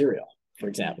Crunch cereal, for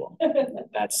example.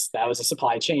 That was a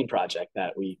supply chain project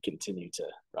that we continue to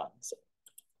run. So.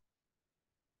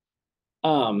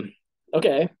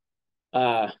 Okay.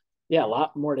 Yeah, a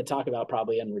lot more to talk about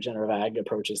probably on regenerative ag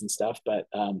approaches and stuff, but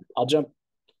I'll jump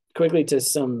quickly to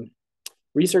some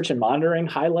research and monitoring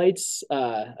highlights.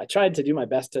 I tried to do my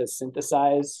best to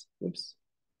synthesize,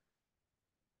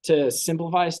 to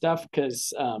simplify stuff,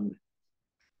 because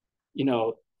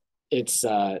it's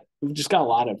we've just got a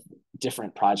lot of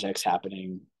different projects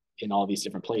happening in all these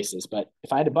different places. But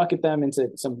if I had to bucket them into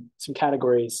some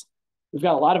categories, we've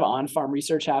got a lot of on-farm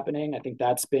research happening. I think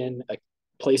that's been a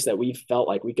place that we've felt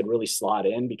like we could really slot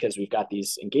in, because we've got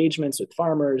these engagements with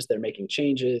farmers, they're making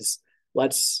changes.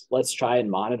 Let's try and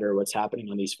monitor what's happening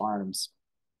on these farms,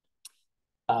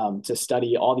 to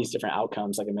study all these different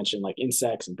outcomes, like I mentioned, like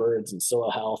insects and birds and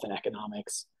soil health and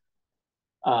economics.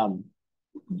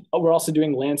 we're also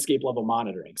doing landscape level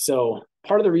monitoring. So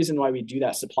part of the reason why we do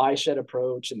that supply shed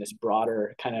approach and this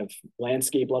broader kind of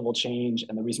landscape level change,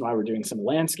 and the reason why we're doing some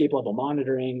landscape level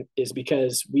monitoring, is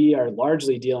because we are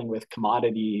largely dealing with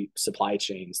commodity supply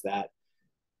chains that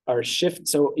are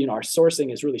so our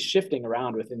sourcing is really shifting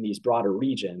around within these broader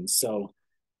regions. So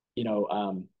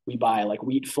we buy like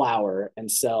wheat flour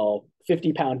and sell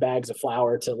 50-pound bags of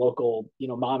flour to local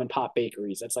mom and pop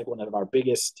bakeries. That's like one of our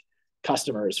biggest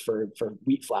customers for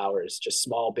wheat flours, just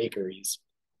small bakeries.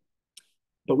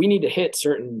 But we need to hit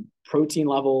certain protein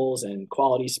levels and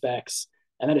quality specs,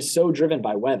 and that is so driven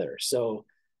by weather. So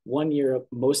one year,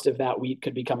 most of that wheat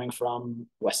could be coming from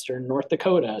Western North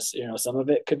Dakota. Some of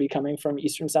it could be coming from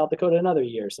Eastern South Dakota another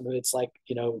year. Some of it's like,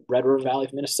 Red River Valley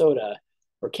of Minnesota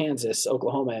or Kansas,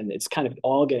 Oklahoma, and it's kind of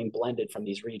all getting blended from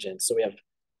these regions. So we have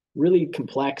really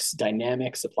complex,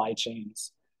 dynamic supply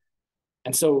chains.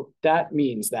 And so that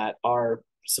means that our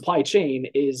supply chain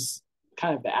is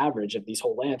kind of the average of these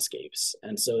whole landscapes.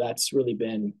 And so that's really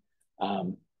been a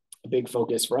big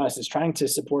focus for us, is trying to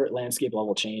support landscape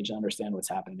level change and understand what's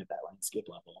happening at that landscape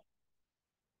level.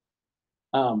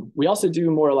 We also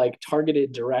do more like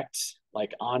targeted, direct,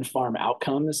 like on-farm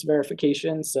outcomes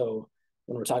verification. So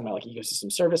when we're talking about like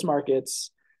ecosystem service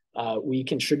markets, we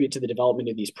contribute to the development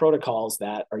of these protocols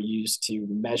that are used to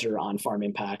measure on-farm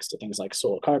impacts to things like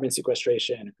soil carbon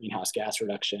sequestration, greenhouse gas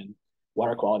reduction,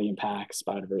 water quality impacts,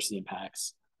 biodiversity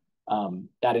impacts.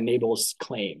 That enables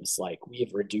claims like we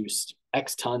have reduced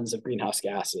X tons of greenhouse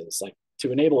gases. Like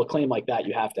to enable a claim like that,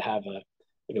 you have to have a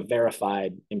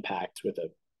verified impact with a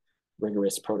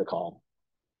rigorous protocol.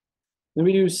 Then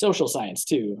we do social science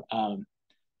too.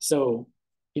 So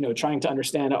trying to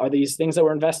understand, are these things that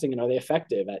we're investing in, are they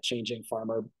effective at changing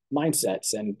farmer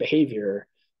mindsets and behavior?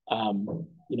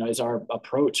 Is our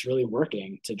approach really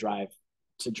working to drive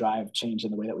change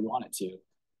in the way that we want it to?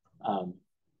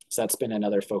 So that's been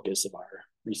another focus of our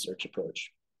research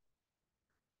approach.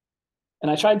 And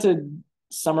I tried to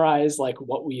summarize like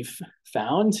what we've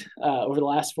found over the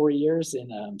last 4 years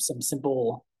in some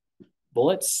simple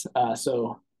bullets.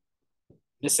 So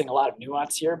missing a lot of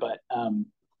nuance here, but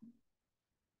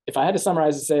if I had to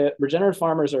summarize and say it, regenerative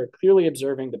farmers are clearly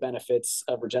observing the benefits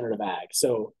of regenerative ag.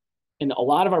 So in a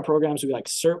lot of our programs,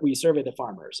 we survey the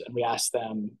farmers and we ask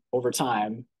them over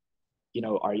time,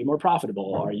 are you more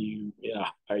profitable? Are you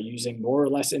using more or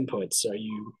less inputs? Are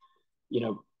you,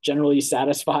 generally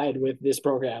satisfied with this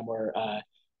program? Or,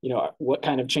 what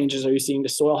kind of changes are you seeing to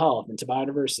soil health and to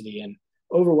biodiversity? And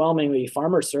overwhelmingly,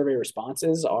 farmer survey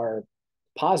responses are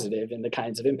positive in the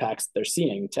kinds of impacts they're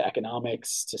seeing to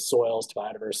economics, to soils, to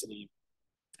biodiversity.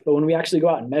 But when we actually go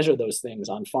out and measure those things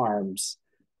on farms,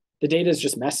 the data is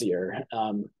just messier,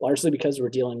 largely because we're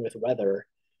dealing with weather.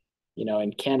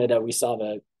 In Canada, we saw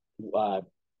the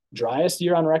driest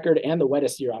year on record and the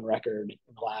wettest year on record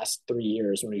in the last 3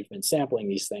 years when we've been sampling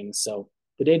these things. So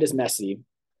the data is messy,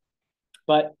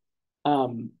 but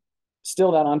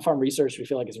still that on-farm research we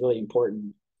feel like is really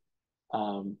important.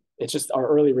 It's just our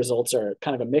early results are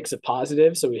kind of a mix of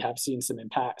positive. So we have seen some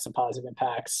positive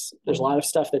impacts. There's a lot of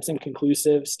stuff that's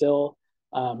inconclusive still,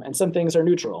 and some things are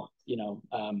neutral.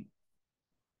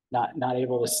 Not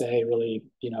able to say really,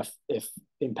 if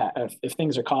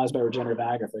things are caused by regenerative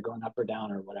ag, or if they're going up or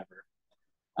down or whatever.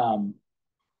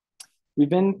 We've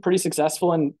been pretty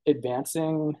successful in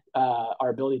advancing our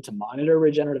ability to monitor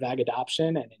regenerative ag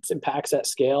adoption and its impacts at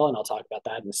scale, and I'll talk about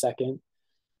that in a second.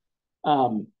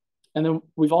 And then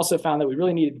we've also found that we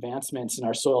really need advancements in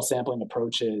our soil sampling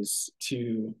approaches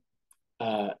to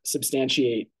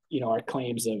substantiate, our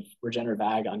claims of regenerative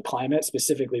ag on climate,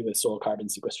 specifically with soil carbon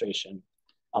sequestration.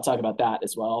 I'll talk about that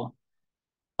as well.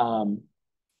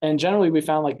 And generally, we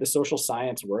found like the social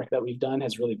science work that we've done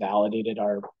has really validated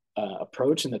our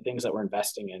approach and the things that we're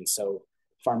investing in. So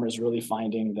farmers really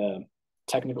finding the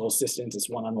technical assistance, it's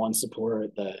one-on-one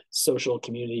support, the social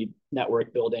community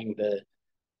network building, the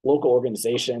local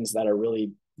organizations that are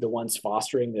really the ones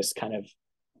fostering this kind of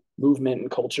movement and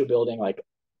culture building, like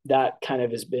that kind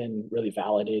of has been really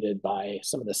validated by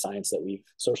some of the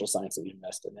social science that we've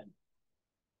invested in.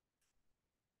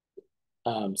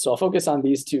 So I'll focus on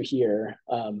these two here,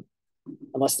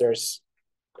 unless there's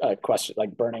a question,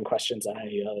 like burning questions on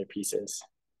any other pieces.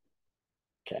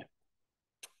 Okay.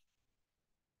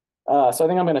 So I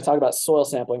think I'm going to talk about soil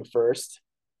sampling first.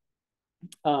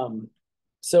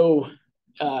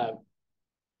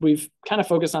 We've kind of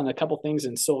focused on a couple things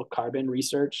in soil carbon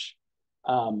research.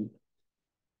 And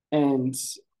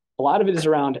a lot of it is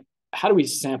around how do we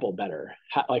sample better?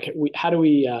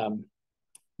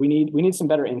 We need some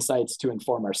better insights to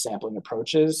inform our sampling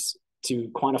approaches to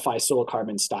quantify soil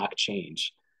carbon stock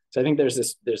change. So I think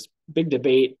there's this big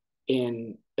debate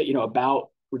about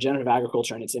regenerative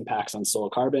agriculture and its impacts on soil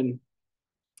carbon.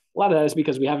 A lot of that is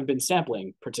because we haven't been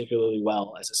sampling particularly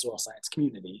well as a soil science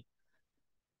community.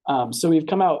 So we've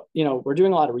come out, we're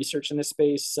doing a lot of research in this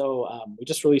space. So we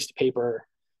just released a paper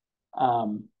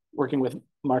working with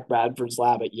Mark Bradford's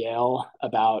lab at Yale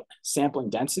about sampling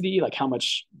density, like how many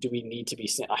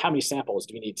samples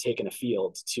do we need to take in a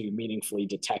field to meaningfully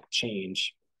detect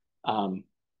change?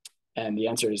 And the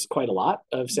answer is quite a lot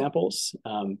of samples,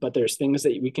 but there's things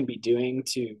that we can be doing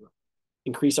to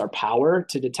increase our power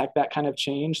to detect that kind of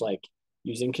change, like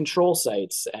using control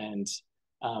sites and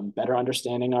better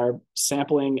understanding our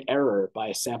sampling error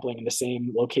by sampling in the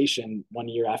same location one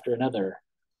year after another,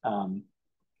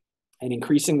 and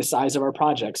increasing the size of our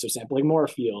projects, so sampling more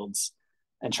fields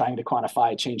and trying to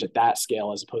quantify change at that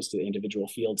scale as opposed to the individual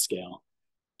field scale.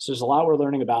 So there's a lot we're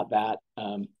learning about that,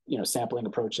 sampling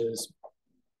approaches.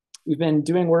 We've been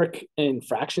doing work in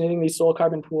fractionating these soil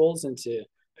carbon pools into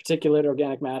particulate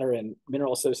organic matter and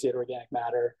mineral associated organic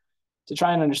matter to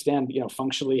try and understand,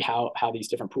 functionally how these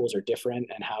different pools are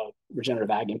different and how regenerative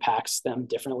ag impacts them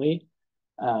differently.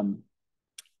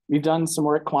 We've done some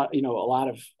work, a lot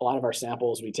of our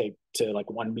samples we take to like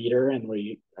 1 meter, and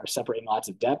we are separating lots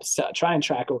of depths to try and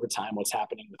track over time what's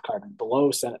happening with carbon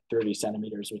below 30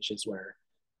 centimeters, which is where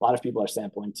a lot of people are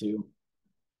sampling to.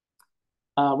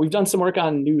 We've done some work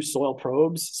on new soil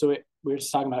probes. So we were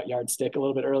just talking about yardstick a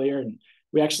little bit earlier, and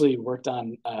we actually worked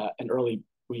on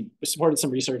we supported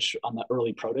some research on the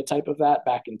early prototype of that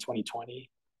back in 2020.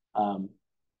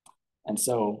 And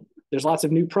so there's lots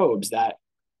of new probes that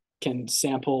can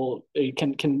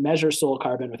measure soil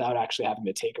carbon without actually having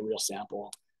to take a real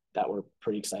sample that we're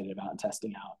pretty excited about and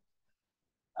testing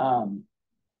out.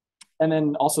 And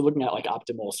then also looking at like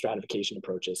optimal stratification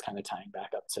approaches, kind of tying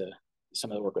back up to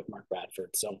some of the work with Mark Bradford.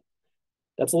 So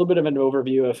that's a little bit of an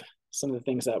overview of some of the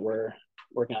things that we're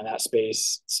working on in that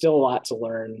space. Still a lot to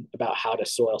learn about how to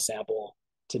soil sample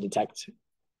to detect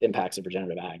impacts of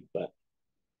regenerative ag, but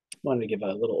wanted to give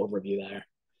a little overview there.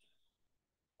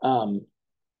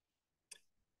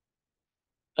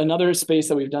 Another space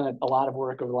that we've done a lot of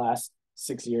work over the last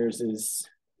 6 years is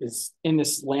in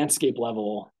this landscape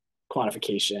level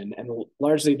quantification. And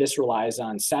largely this relies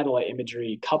on satellite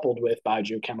imagery coupled with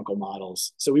biogeochemical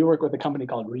models. So we work with a company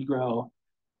called Regrow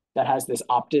that has this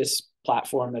Optis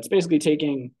platform that's basically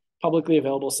taking publicly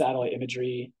available satellite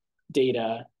imagery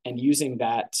data and using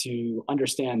that to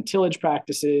understand tillage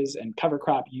practices and cover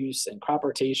crop use and crop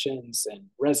rotations and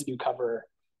residue cover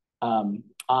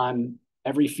on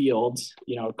every field,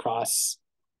 across,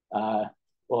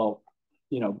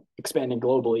 expanding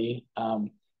globally.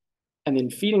 And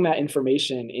then feeding that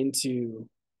information into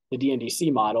the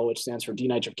DNDC model, which stands for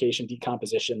denitrification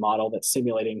decomposition model, that's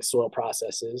simulating soil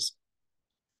processes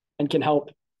and can help,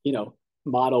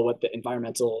 model what the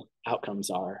environmental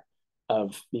outcomes are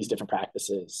of these different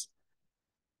practices.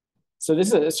 So this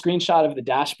is a screenshot of the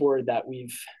dashboard that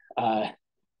we've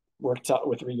worked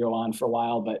with Regrow on for a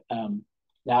while, but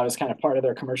now is kind of part of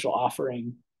their commercial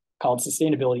offering called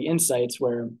Sustainability Insights,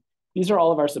 where these are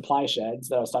all of our supply sheds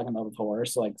that I was talking about before.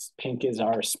 So like pink is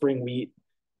our spring wheat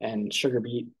and sugar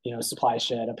beet, supply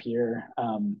shed up here.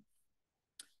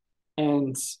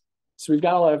 And so we've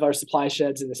got a lot of our supply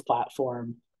sheds in this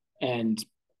platform, and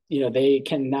they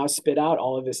can now spit out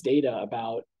all of this data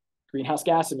about greenhouse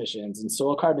gas emissions and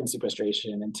soil carbon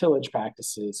sequestration and tillage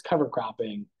practices, cover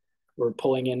cropping. We're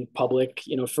pulling in public,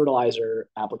 fertilizer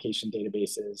application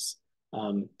databases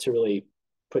to really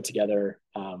put together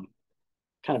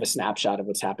kind of a snapshot of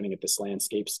what's happening at this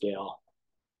landscape scale,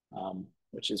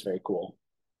 which is very cool.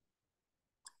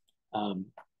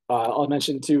 I'll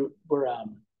mention too,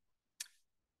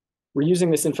 we're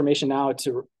using this information now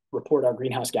to report our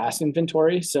greenhouse gas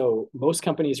inventory. So most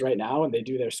companies right now, when they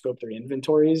do their scope 3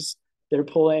 inventories, they're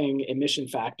pulling emission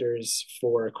factors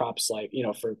for crops like,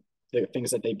 for the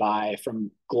things that they buy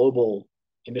from global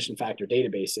emission factor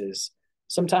databases.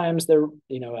 Sometimes they're,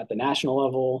 at the national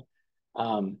level,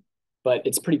 but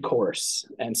it's pretty coarse.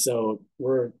 And so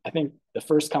we're, I think, the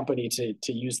first company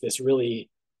to use this really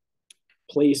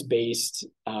place-based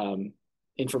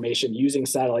information using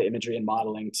satellite imagery and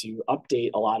modeling to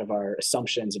update a lot of our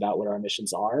assumptions about what our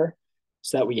emissions are,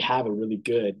 so that we have a really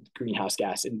good greenhouse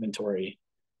gas inventory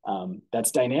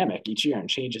that's dynamic each year and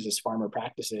changes as farmer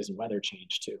practices and weather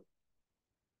change too.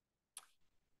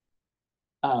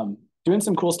 Doing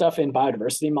some cool stuff in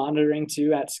biodiversity monitoring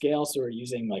too at scale. So we're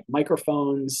using like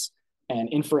microphones and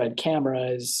infrared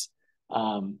cameras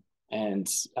and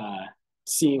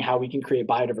seeing how we can create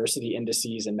biodiversity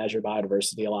indices and measure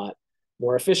biodiversity a lot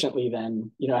more efficiently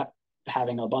than,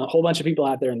 having a whole bunch of people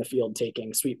out there in the field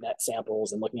taking sweep net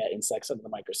samples and looking at insects under the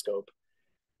microscope.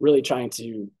 really trying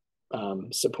to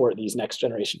support these next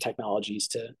generation technologies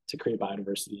to create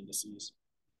biodiversity in the seas.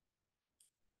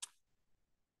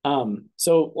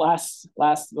 So last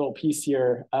little piece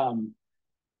here,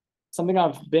 something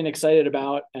I've been excited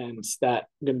about and that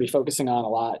I'm going to be focusing on a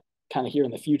lot kind of here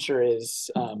in the future is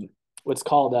what's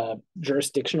called a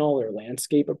jurisdictional or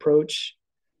landscape approach.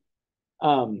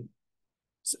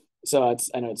 So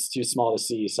I know it's too small to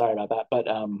see, sorry about that, but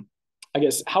I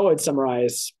guess how I would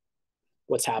summarize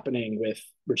what's happening with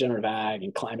regenerative ag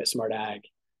and climate smart ag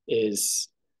is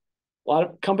a lot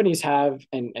of companies have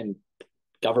and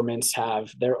governments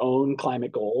have their own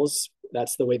climate goals.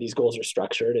 That's the way these goals are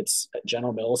structured. It's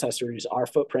General Mills has to reduce our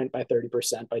footprint by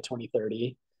 30% by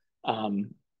 2030.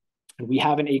 We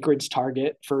have an acreage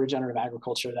target for regenerative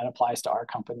agriculture that applies to our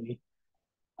company.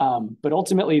 But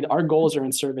ultimately, our goals are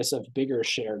in service of bigger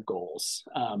shared goals.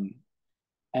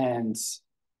 And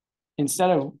instead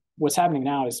of what's happening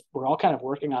now is we're all kind of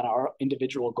working on our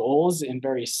individual goals in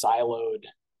very siloed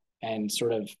and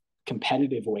sort of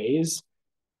competitive ways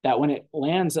that when it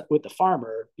lands with the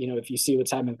farmer, if you see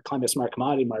what's happening with climate smart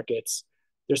commodity markets,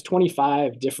 there's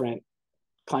 25 different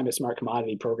climate smart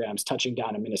commodity programs touching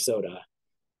down in Minnesota.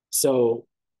 So,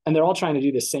 and they're all trying to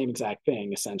do the same exact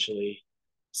thing, essentially.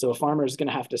 So a farmer is going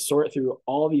to have to sort through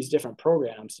all these different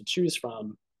programs to choose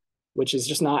from, which is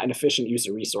just not an efficient use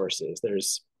of resources.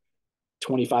 There's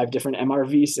 25 different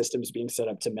MRV systems being set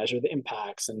up to measure the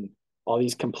impacts and all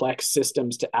these complex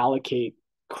systems to allocate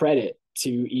credit to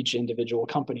each individual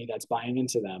company that's buying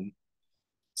into them.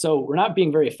 So we're not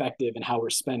being very effective in how we're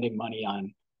spending money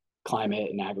on climate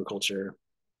and agriculture,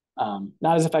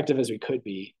 not as effective as we could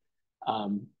be.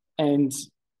 And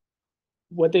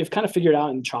what they've kind of figured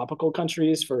out in tropical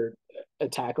countries for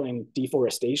tackling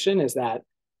deforestation is that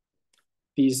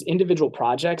these individual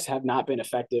projects have not been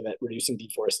effective at reducing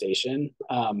deforestation.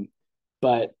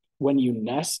 But when you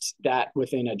nest that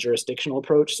within a jurisdictional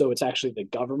approach, so it's actually the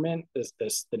government,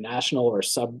 the national or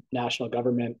sub-national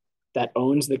government that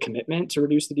owns the commitment to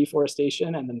reduce the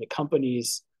deforestation, and then the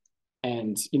companies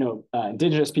and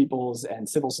indigenous peoples and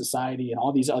civil society and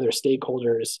all these other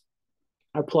stakeholders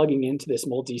are plugging into this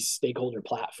multi-stakeholder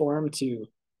platform to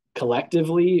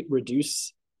collectively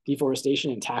reduce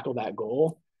deforestation and tackle that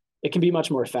goal, it can be much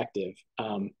more effective.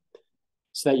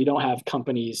 So that you don't have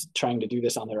companies trying to do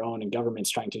this on their own and governments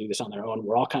trying to do this on their own.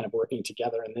 We're all kind of working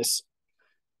together in this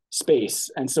space.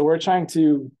 And so we're trying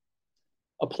to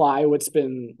apply what's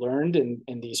been learned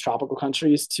in these tropical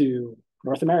countries to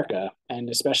North America, and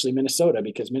especially Minnesota,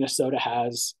 because Minnesota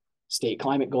has state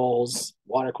climate goals,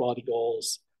 water quality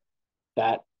goals,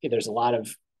 that there's a lot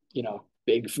of,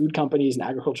 big food companies and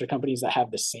agriculture companies that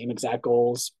have the same exact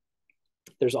goals.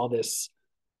 There's all this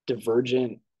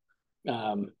divergent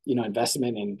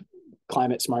investment in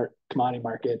climate smart commodity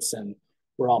markets, and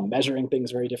we're all measuring things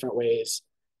very different ways.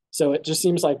 So it just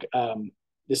seems like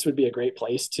this would be a great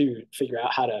place to figure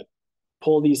out how to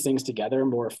pull these things together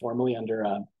more formally under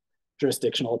a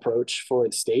jurisdictional approach for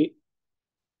the state.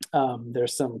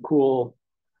 There's some cool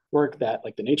work that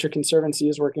like the Nature Conservancy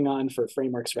is working on for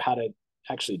frameworks for how to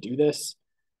actually do this.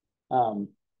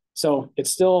 So it's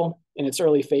still in its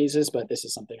early phases, but this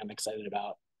is something I'm excited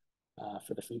about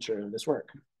for the future of this work.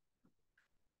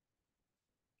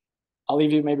 I'll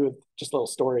leave you maybe with just a little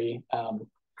story.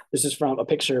 This is from a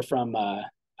picture from a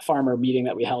farmer meeting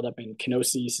that we held up in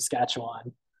Kenosee,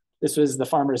 Saskatchewan. This was the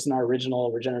farmers in our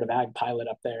original regenerative ag pilot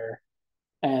up there.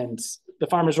 And the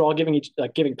farmers were all giving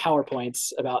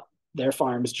PowerPoints about their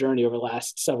farm's journey over the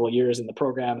last several years in the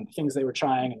program and the things they were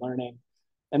trying and learning.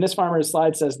 And this farmer's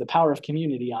slide says the power of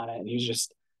community on it. And he's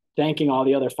just thanking all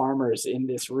the other farmers in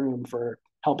this room for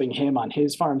helping him on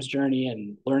his farm's journey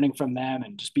and learning from them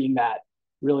and just being that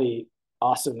really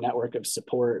awesome network of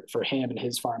support for him and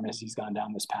his farm as he's gone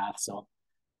down this path. So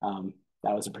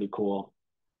that was a pretty cool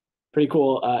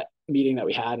meeting that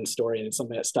we had and story. And it's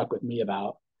something that stuck with me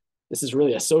about this is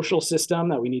really a social system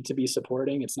that we need to be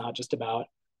supporting. It's not just about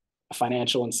a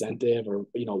financial incentive or,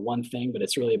 one thing, but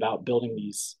it's really about building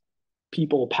these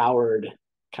people powered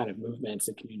kind of movements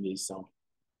and communities. So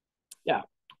yeah,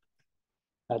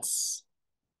 that's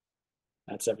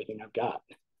everything I've got.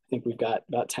 I think we've got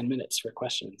about 10 minutes for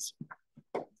questions.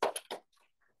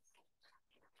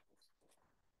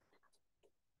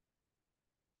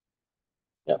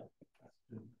 Yep.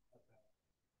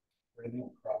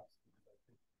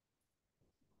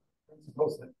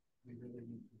 Principles that we really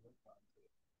need to work on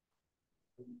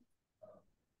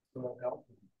to help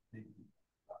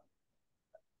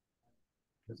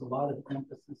there's a lot of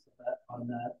emphasis on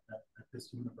that at this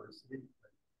university.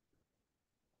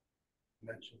 You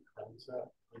mentioned COSA,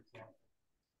 for example.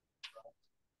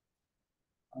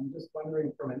 I'm just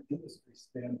wondering from an industry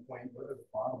standpoint, what are the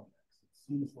bottlenecks? It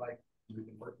seems like we've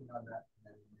been working on that for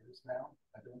many years now.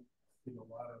 I don't see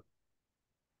a lot of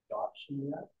adoption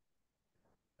yet.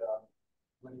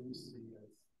 What do you see as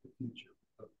the future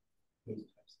of those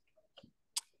types of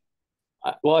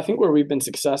jobs? Well, I think where we've been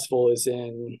successful is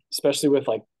in, especially with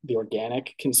like the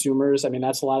organic consumers. I mean,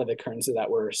 that's a lot of the currency that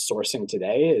we're sourcing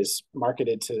today is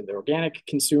marketed to the organic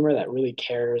consumer that really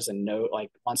cares and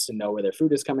wants to know where their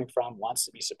food is coming from, wants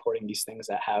to be supporting these things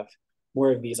that have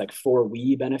more of these like for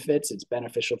we benefits. It's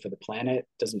beneficial for the planet. It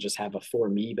doesn't just have a for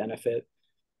me benefit.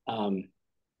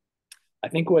 I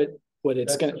think what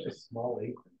it's going to, a small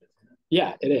acreage, isn't it?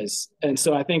 Yeah, it is. And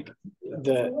so I think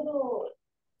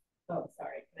Oh,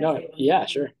 sorry. No, yeah,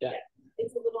 sure. Yeah.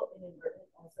 It's a little inadvertent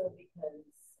also because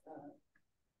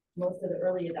most of the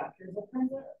early adopters of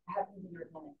Prinza happen to be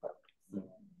organic programs.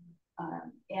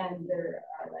 And there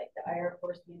are like the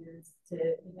IR4 standards to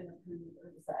even approve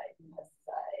herbicides and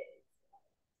pesticides.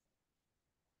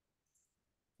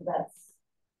 So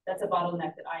that's a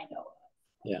bottleneck that I know of.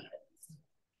 Yeah.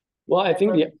 Well, I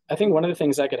think one of the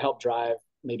things that could help drive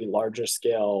maybe larger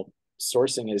scale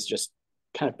sourcing is just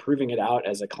kind of proving it out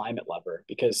as a climate lever,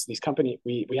 because these companies,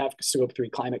 we have scope 3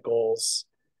 climate goals.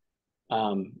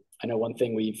 I know one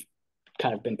thing we've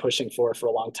kind of been pushing for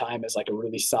a long time is like a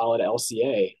really solid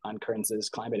LCA on Kern's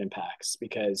climate impacts,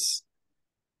 because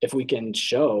if we can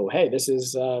show, hey, this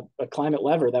is a climate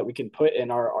lever that we can put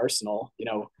in our arsenal,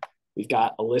 we've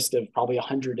got a list of probably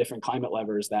 100 different climate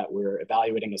levers that we're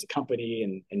evaluating as a company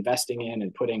and investing in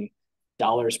and putting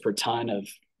dollars per ton of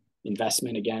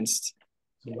investment against.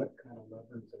 So what kind of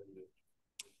levers are you?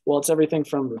 Well, it's everything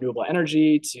from renewable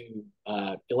energy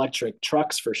to electric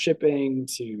trucks for shipping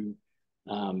to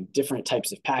different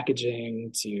types of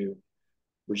packaging to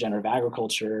regenerative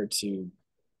agriculture to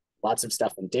lots of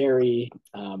stuff in dairy,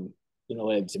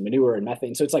 related to manure and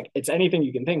methane. So it's anything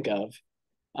you can think of.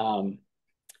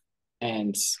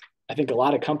 And I think a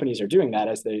lot of companies are doing that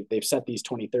as they've set these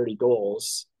 2030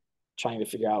 goals, trying to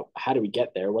figure out how do we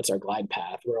get there? What's our glide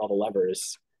path? Where are all the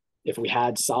levers? If we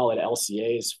had solid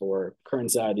LCAs for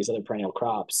Kernza, these other perennial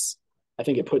crops, I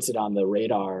think it puts it on the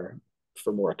radar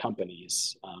for more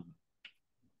companies.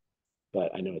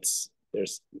 But I know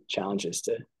there's challenges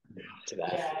to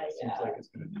that. Yeah, It seems like it's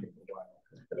going to take a while.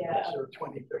 Yeah. Sure,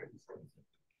 2030.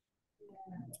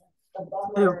 A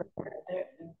bummer.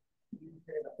 You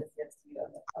heard about this yesterday.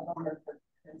 A bummer for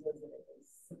Kernza that it was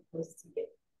supposed to get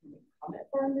comment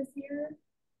farm this year,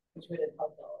 which would have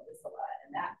helped all of this a lot.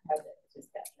 And that project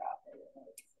just got dropped. I don't know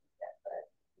what it's yet, but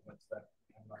What's that?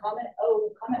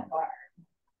 comment farm.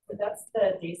 But that's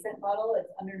the adjacent model.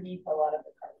 It's underneath a lot of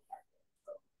the carbon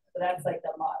market. So that's like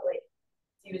the model. Like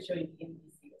he was showing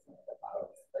DMDC as one of the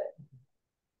models, but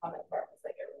comment farm is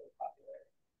like a really popular.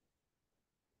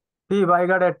 Steve, I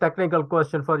got a technical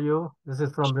question for you. This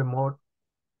is from remote.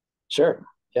 Sure.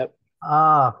 Yep.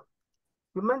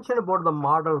 You mentioned about the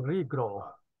model regrow.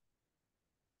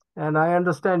 And I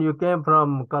understand you came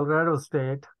from Colorado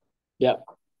State. Yep.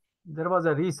 There was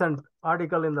a recent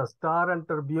article in the Star and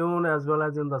Tribune as well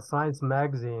as in the Science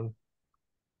magazine.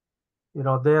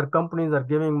 Their companies are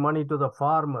giving money to the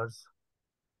farmers,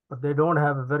 but they don't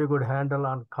have a very good handle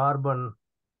on carbon,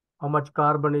 how much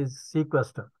carbon is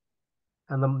sequestered.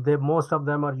 And most of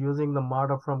them are using the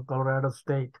model from Colorado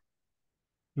State.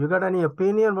 You got any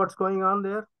opinion what's going on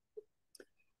there?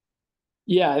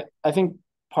 Yeah, I think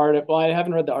I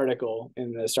haven't read the article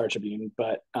in the Star Tribune,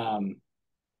 but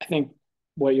I think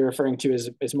what you're referring to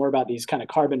is more about these kind of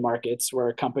carbon markets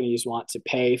where companies want to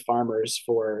pay farmers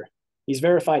for these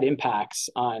verified impacts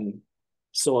on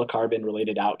soil carbon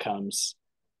related outcomes.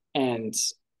 And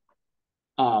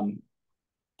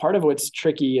part of what's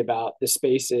tricky about the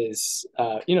space is,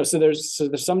 so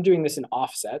there's some doing this in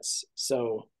offsets.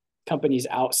 So companies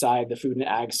outside the food and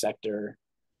ag sector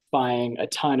buying a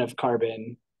ton of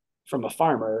carbon from a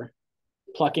farmer,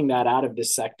 plucking that out of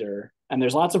this sector. And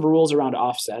there's lots of rules around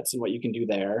offsets and what you can do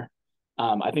there.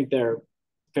 I think they're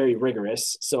very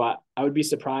rigorous. So I would be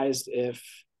surprised if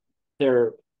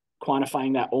they're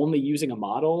quantifying that only using a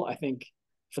model. I think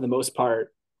for the most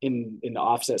part in the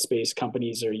offset space,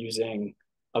 companies are using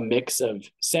a mix of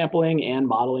sampling and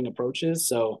modeling approaches.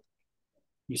 So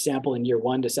you sample in year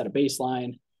 1 to set a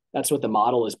baseline. That's what the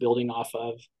model is building off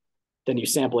of. Then you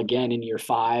sample again in year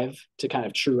 5 to kind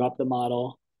of true up the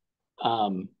model.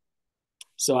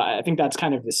 So I think that's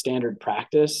kind of the standard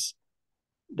practice.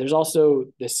 There's also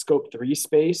this scope 3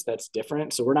 space that's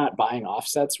different. So we're not buying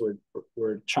offsets.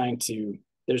 We're trying to,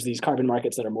 there's these carbon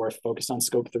markets that are more focused on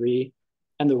scope 3.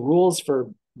 And the rules for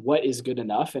what is good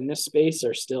enough in this space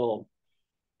are still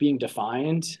being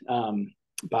defined.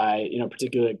 by,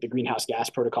 particularly the greenhouse gas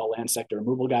protocol land sector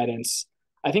removal guidance.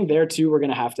 I think there too, we're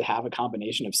going to have a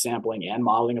combination of sampling and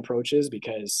modeling approaches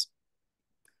because,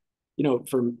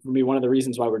 for me, one of the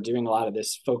reasons why we're doing a lot of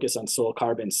this focus on soil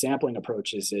carbon sampling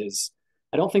approaches is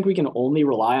I don't think we can only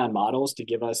rely on models to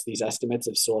give us these estimates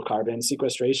of soil carbon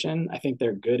sequestration. I think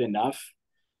they're good enough,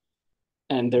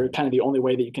 and they're kind of the only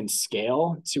way that you can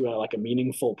scale to a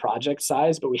meaningful project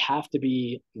size, but we have to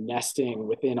be nesting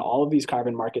within all of these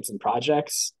carbon markets and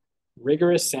projects,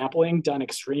 rigorous sampling done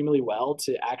extremely well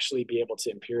to actually be able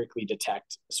to empirically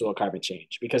detect soil carbon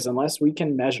change. Because unless we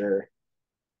can measure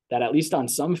that at least on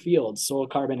some fields, soil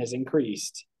carbon has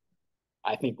increased,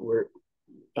 I think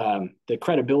the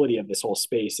credibility of this whole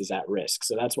space is at risk.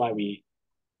 So that's why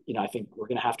I think we're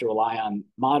going to have to rely on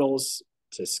models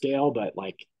to scale, but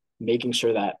making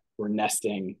sure that we're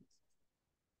nesting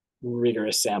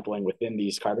rigorous sampling within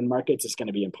these carbon markets is going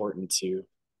to be important to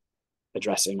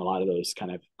addressing a lot of those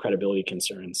kind of credibility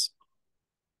concerns.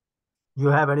 You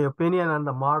have any opinion on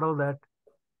the model that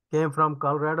came from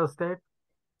Colorado State?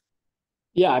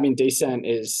 Yeah, I mean, Descent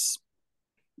is,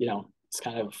 it's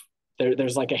kind of,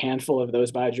 there's a handful of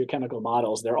those biogeochemical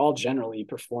models. They're all generally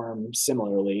perform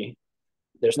similarly.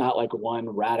 There's not one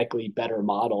radically better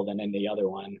model than any other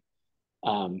one.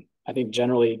 I think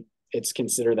generally it's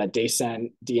considered that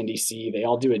Descent, DNDC, they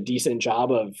all do a decent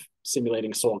job of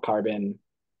simulating soil carbon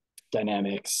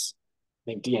dynamics.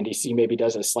 I think DNDC maybe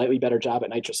does a slightly better job at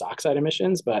nitrous oxide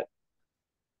emissions, but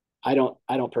I don't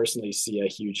personally see a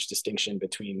huge distinction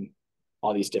between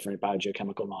all these different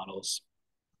biogeochemical models.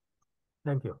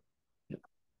 Thank you.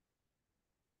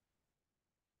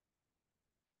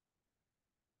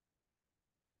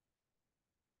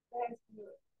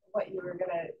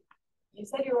 You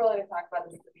said you were willing to talk about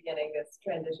this at the beginning, this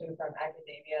transition from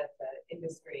academia to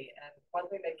industry. And one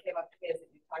thing that came up to me is that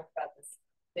you talked about this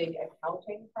big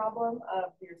accounting problem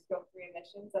of your scope 3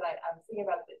 emissions. And I'm thinking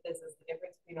about this as the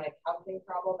difference between an accounting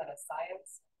problem and a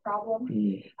science problem.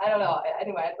 I don't know.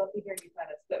 Anyway, I'd love to hear you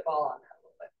kind of spitball on that a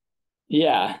little bit.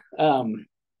 Yeah.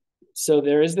 So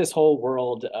there is this whole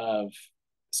world of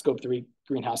scope 3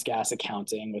 greenhouse gas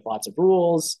accounting with lots of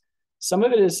rules. Some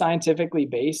of it is scientifically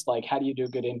based, like how do you do a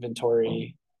good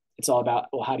inventory? It's all about,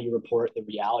 well, how do you report the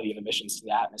reality of emissions to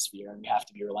the atmosphere? And we have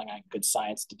to be relying on good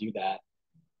science to do that.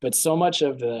 But so much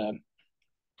of the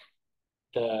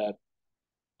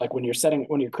when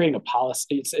you're creating a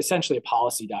policy, it's essentially a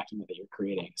policy document that you're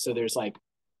creating. So there's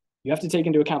you have to take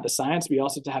into account the science, but you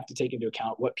also have to take into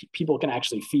account what people can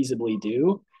actually feasibly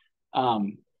do.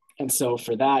 And so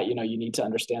for that, you need to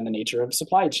understand the nature of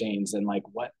supply chains and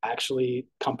what actually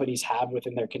companies have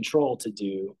within their control to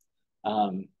do.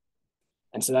 And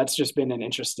so that's just been an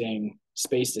interesting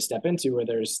space to step into where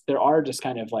there are just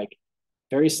kind of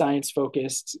very science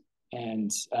focused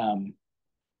and,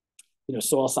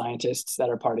 soil scientists that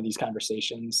are part of these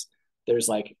conversations. There's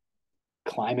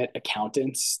climate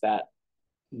accountants that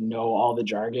know all the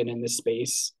jargon in this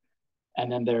space.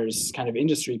 And then there's kind of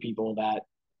industry people that,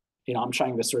 I'm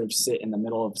trying to sort of sit in the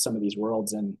middle of some of these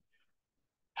worlds and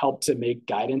help to make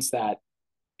guidance that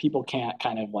people can't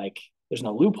there's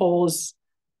no loopholes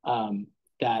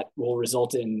that will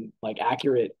result in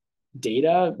accurate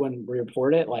data when we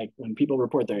report it. When people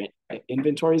report their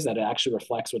inventories, that it actually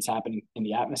reflects what's happening in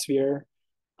the atmosphere.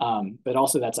 But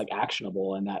also that's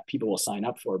actionable and that people will sign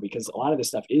up for, because a lot of this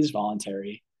stuff is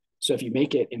voluntary. So if you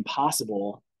make it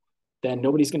impossible, then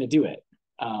nobody's going to do it.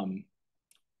 And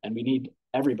we need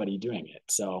everybody doing it.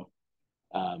 So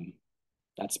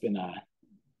that's been a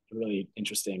really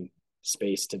interesting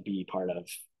space to be part of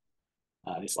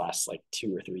these last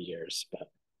 2 or 3 years. But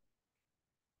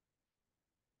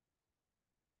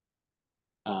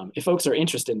if folks are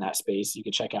interested in that space, you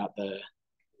can check out the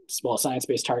Small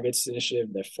Science-Based Targets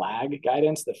Initiative, the FLAG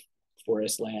guidance, the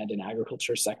Forest, Land, and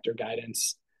Agriculture Sector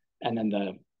guidance, and then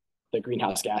the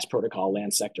Greenhouse Gas Protocol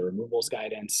Land Sector Removals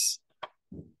guidance.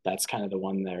 That's kind of the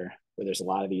one there where there's a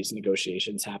lot of these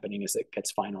negotiations happening as it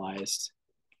gets finalized.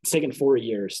 It's taken 4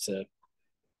 years to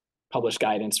publish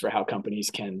guidance for how companies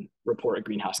can report a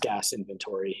greenhouse gas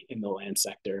inventory in the land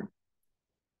sector.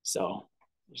 So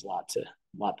there's a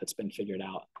lot that's been figured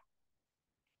out.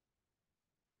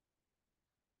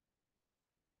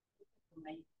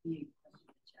 Might be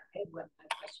I had one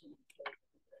question.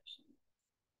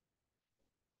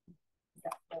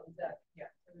 That was yeah,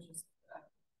 it was just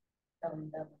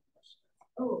telling them a question.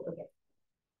 Oh, okay.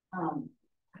 I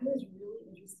was really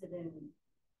interested in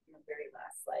your very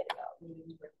last slide about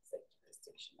moving towards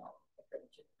jurisdictional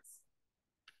approaches,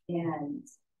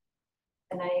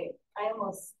 and I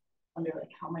almost wonder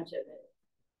how much of it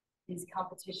is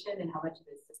competition and how much of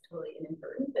this is totally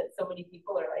inadvertent, that so many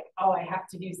people are like, oh, I have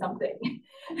to do something.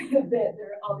 That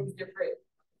there are all these different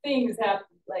things happen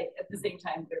like at the same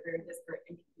time. They're very disparate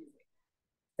and confusing.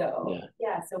 So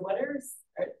yeah. So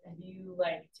have you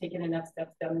like taken enough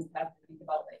steps down this path to think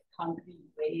about like concrete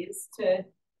ways that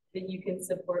you can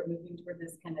support moving toward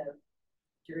this kind of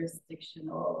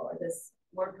jurisdictional or this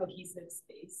more cohesive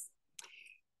space?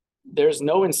 There's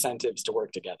no incentives to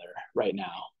work together right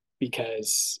now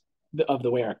because of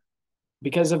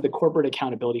the corporate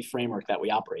accountability framework that we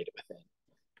operate within.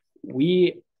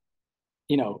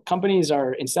 Companies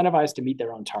are incentivized to meet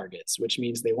their own targets, which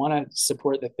means they want to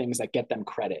support the things that get them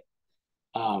credit.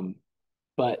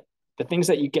 But the things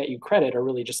that get you credit are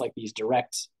really just like these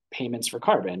direct payments for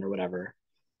carbon or whatever.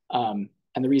 And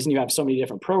the reason you have so many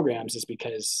different programs is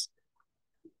because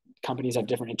companies have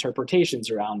different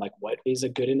interpretations around like what's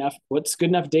good enough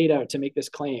data to make this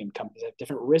claim. Companies have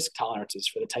different risk tolerances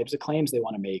for the types of claims they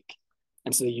want to make.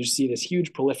 And so you see this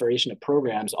huge proliferation of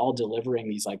programs all delivering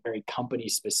these like very company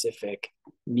specific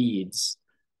needs.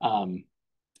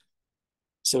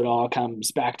 So it all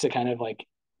comes back to kind of like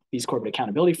these corporate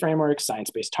accountability frameworks,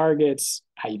 science-based targets,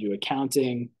 how you do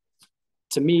accounting.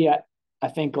 To me, I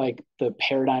think like the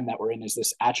paradigm that we're in is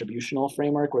this attributional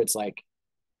framework where it's like,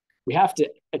 we have to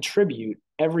attribute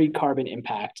every carbon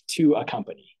impact to a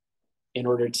company in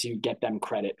order to get them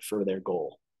credit for their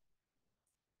goal.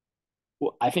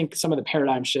 Well, I think some of the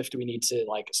paradigm shift we need to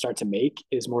like start to make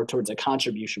is more towards a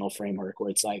contributional framework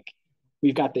where it's like,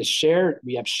 we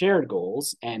have shared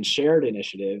goals and shared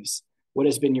initiatives. What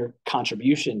has been your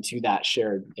contribution to that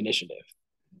shared initiative?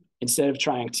 Instead of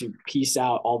trying to piece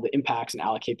out all the impacts and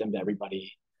allocate them to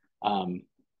everybody.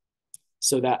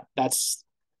 So that's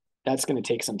going to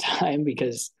take some time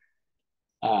because,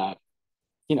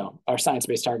 our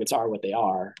science-based targets are what they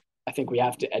are. I think we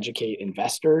have to educate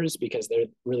investors because they're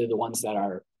really the ones that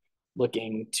are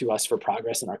looking to us for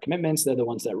progress in our commitments. They're the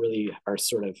ones that really are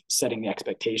sort of setting the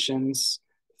expectations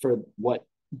for what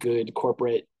good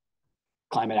corporate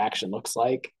climate action looks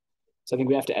like. So I think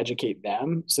we have to educate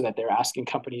them so that they're asking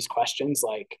companies questions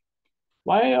like,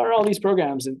 why are all these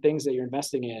programs and things that you're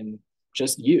investing in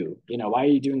just you? Why are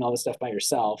you doing all this stuff by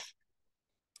yourself?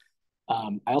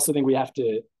 I also think we have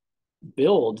to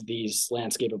build these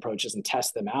landscape approaches and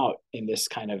test them out in this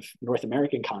kind of North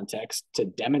American context to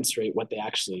demonstrate what they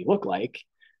actually look like.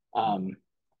 But,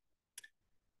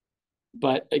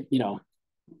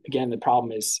 again, the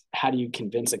problem is how do you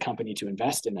convince a company to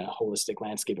invest in a holistic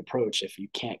landscape approach if you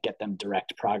can't get them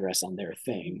direct progress on their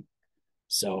thing?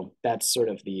 So that's sort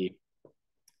of the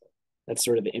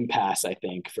impasse, I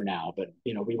think, for now. But,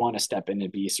 we want to step in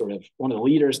and be sort of one of the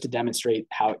leaders to demonstrate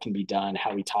how it can be done,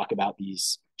 how we talk about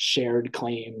these shared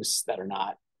claims that are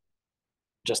not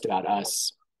just about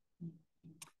us.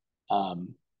 Yeah,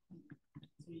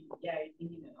 I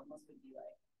think it almost would be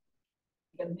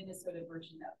like a Minnesota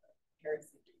version of the Paris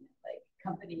Agreement. Like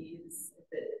companies,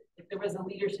 if there was a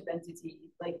leadership entity,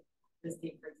 like the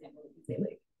state, for example, we could say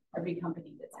like every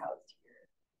company that's housed here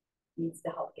needs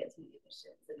to help get to the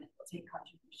emissions, and then we'll take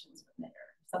contributions from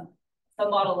there. Some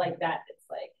model like that. It's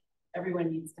like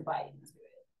everyone needs to buy into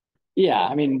it. Yeah,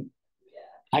 I mean,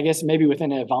 I guess maybe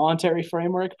within a voluntary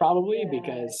framework, probably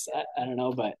because I don't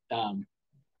know, but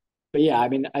yeah, I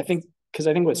mean, I think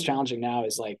what's challenging now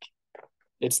is like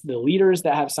it's the leaders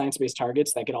that have science-based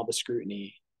targets that get all the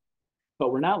scrutiny,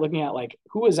 but we're not looking at like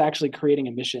who is actually creating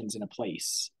emissions in a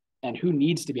place and who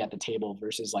needs to be at the table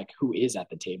versus like who is at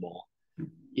the table.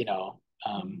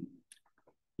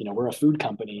 We're a food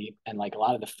company, and like a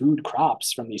lot of the food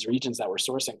crops from these regions that we're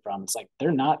sourcing from, it's like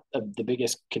they're not the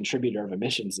biggest contributor of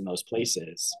emissions in those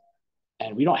places.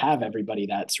 And we don't have everybody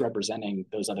that's representing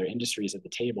those other industries at the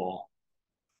table.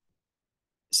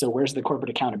 So where's the corporate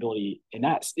accountability in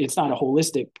that? It's not a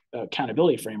holistic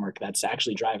accountability framework that's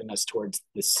actually driving us towards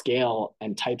the scale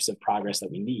and types of progress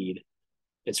that we need.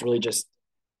 It's really just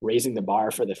raising the bar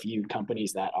for the few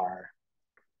companies that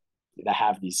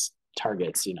have these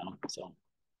targets, so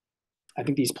I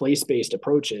think these place-based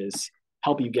approaches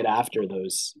help you get after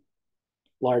those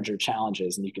larger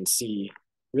challenges, and you can see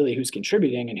really who's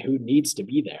contributing and who needs to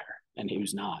be there and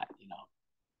who's not,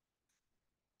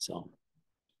 So we'll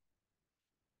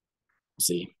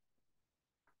see.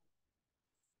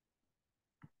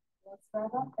 Let's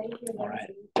wrap up. Thank you. All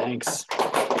right. Thanks.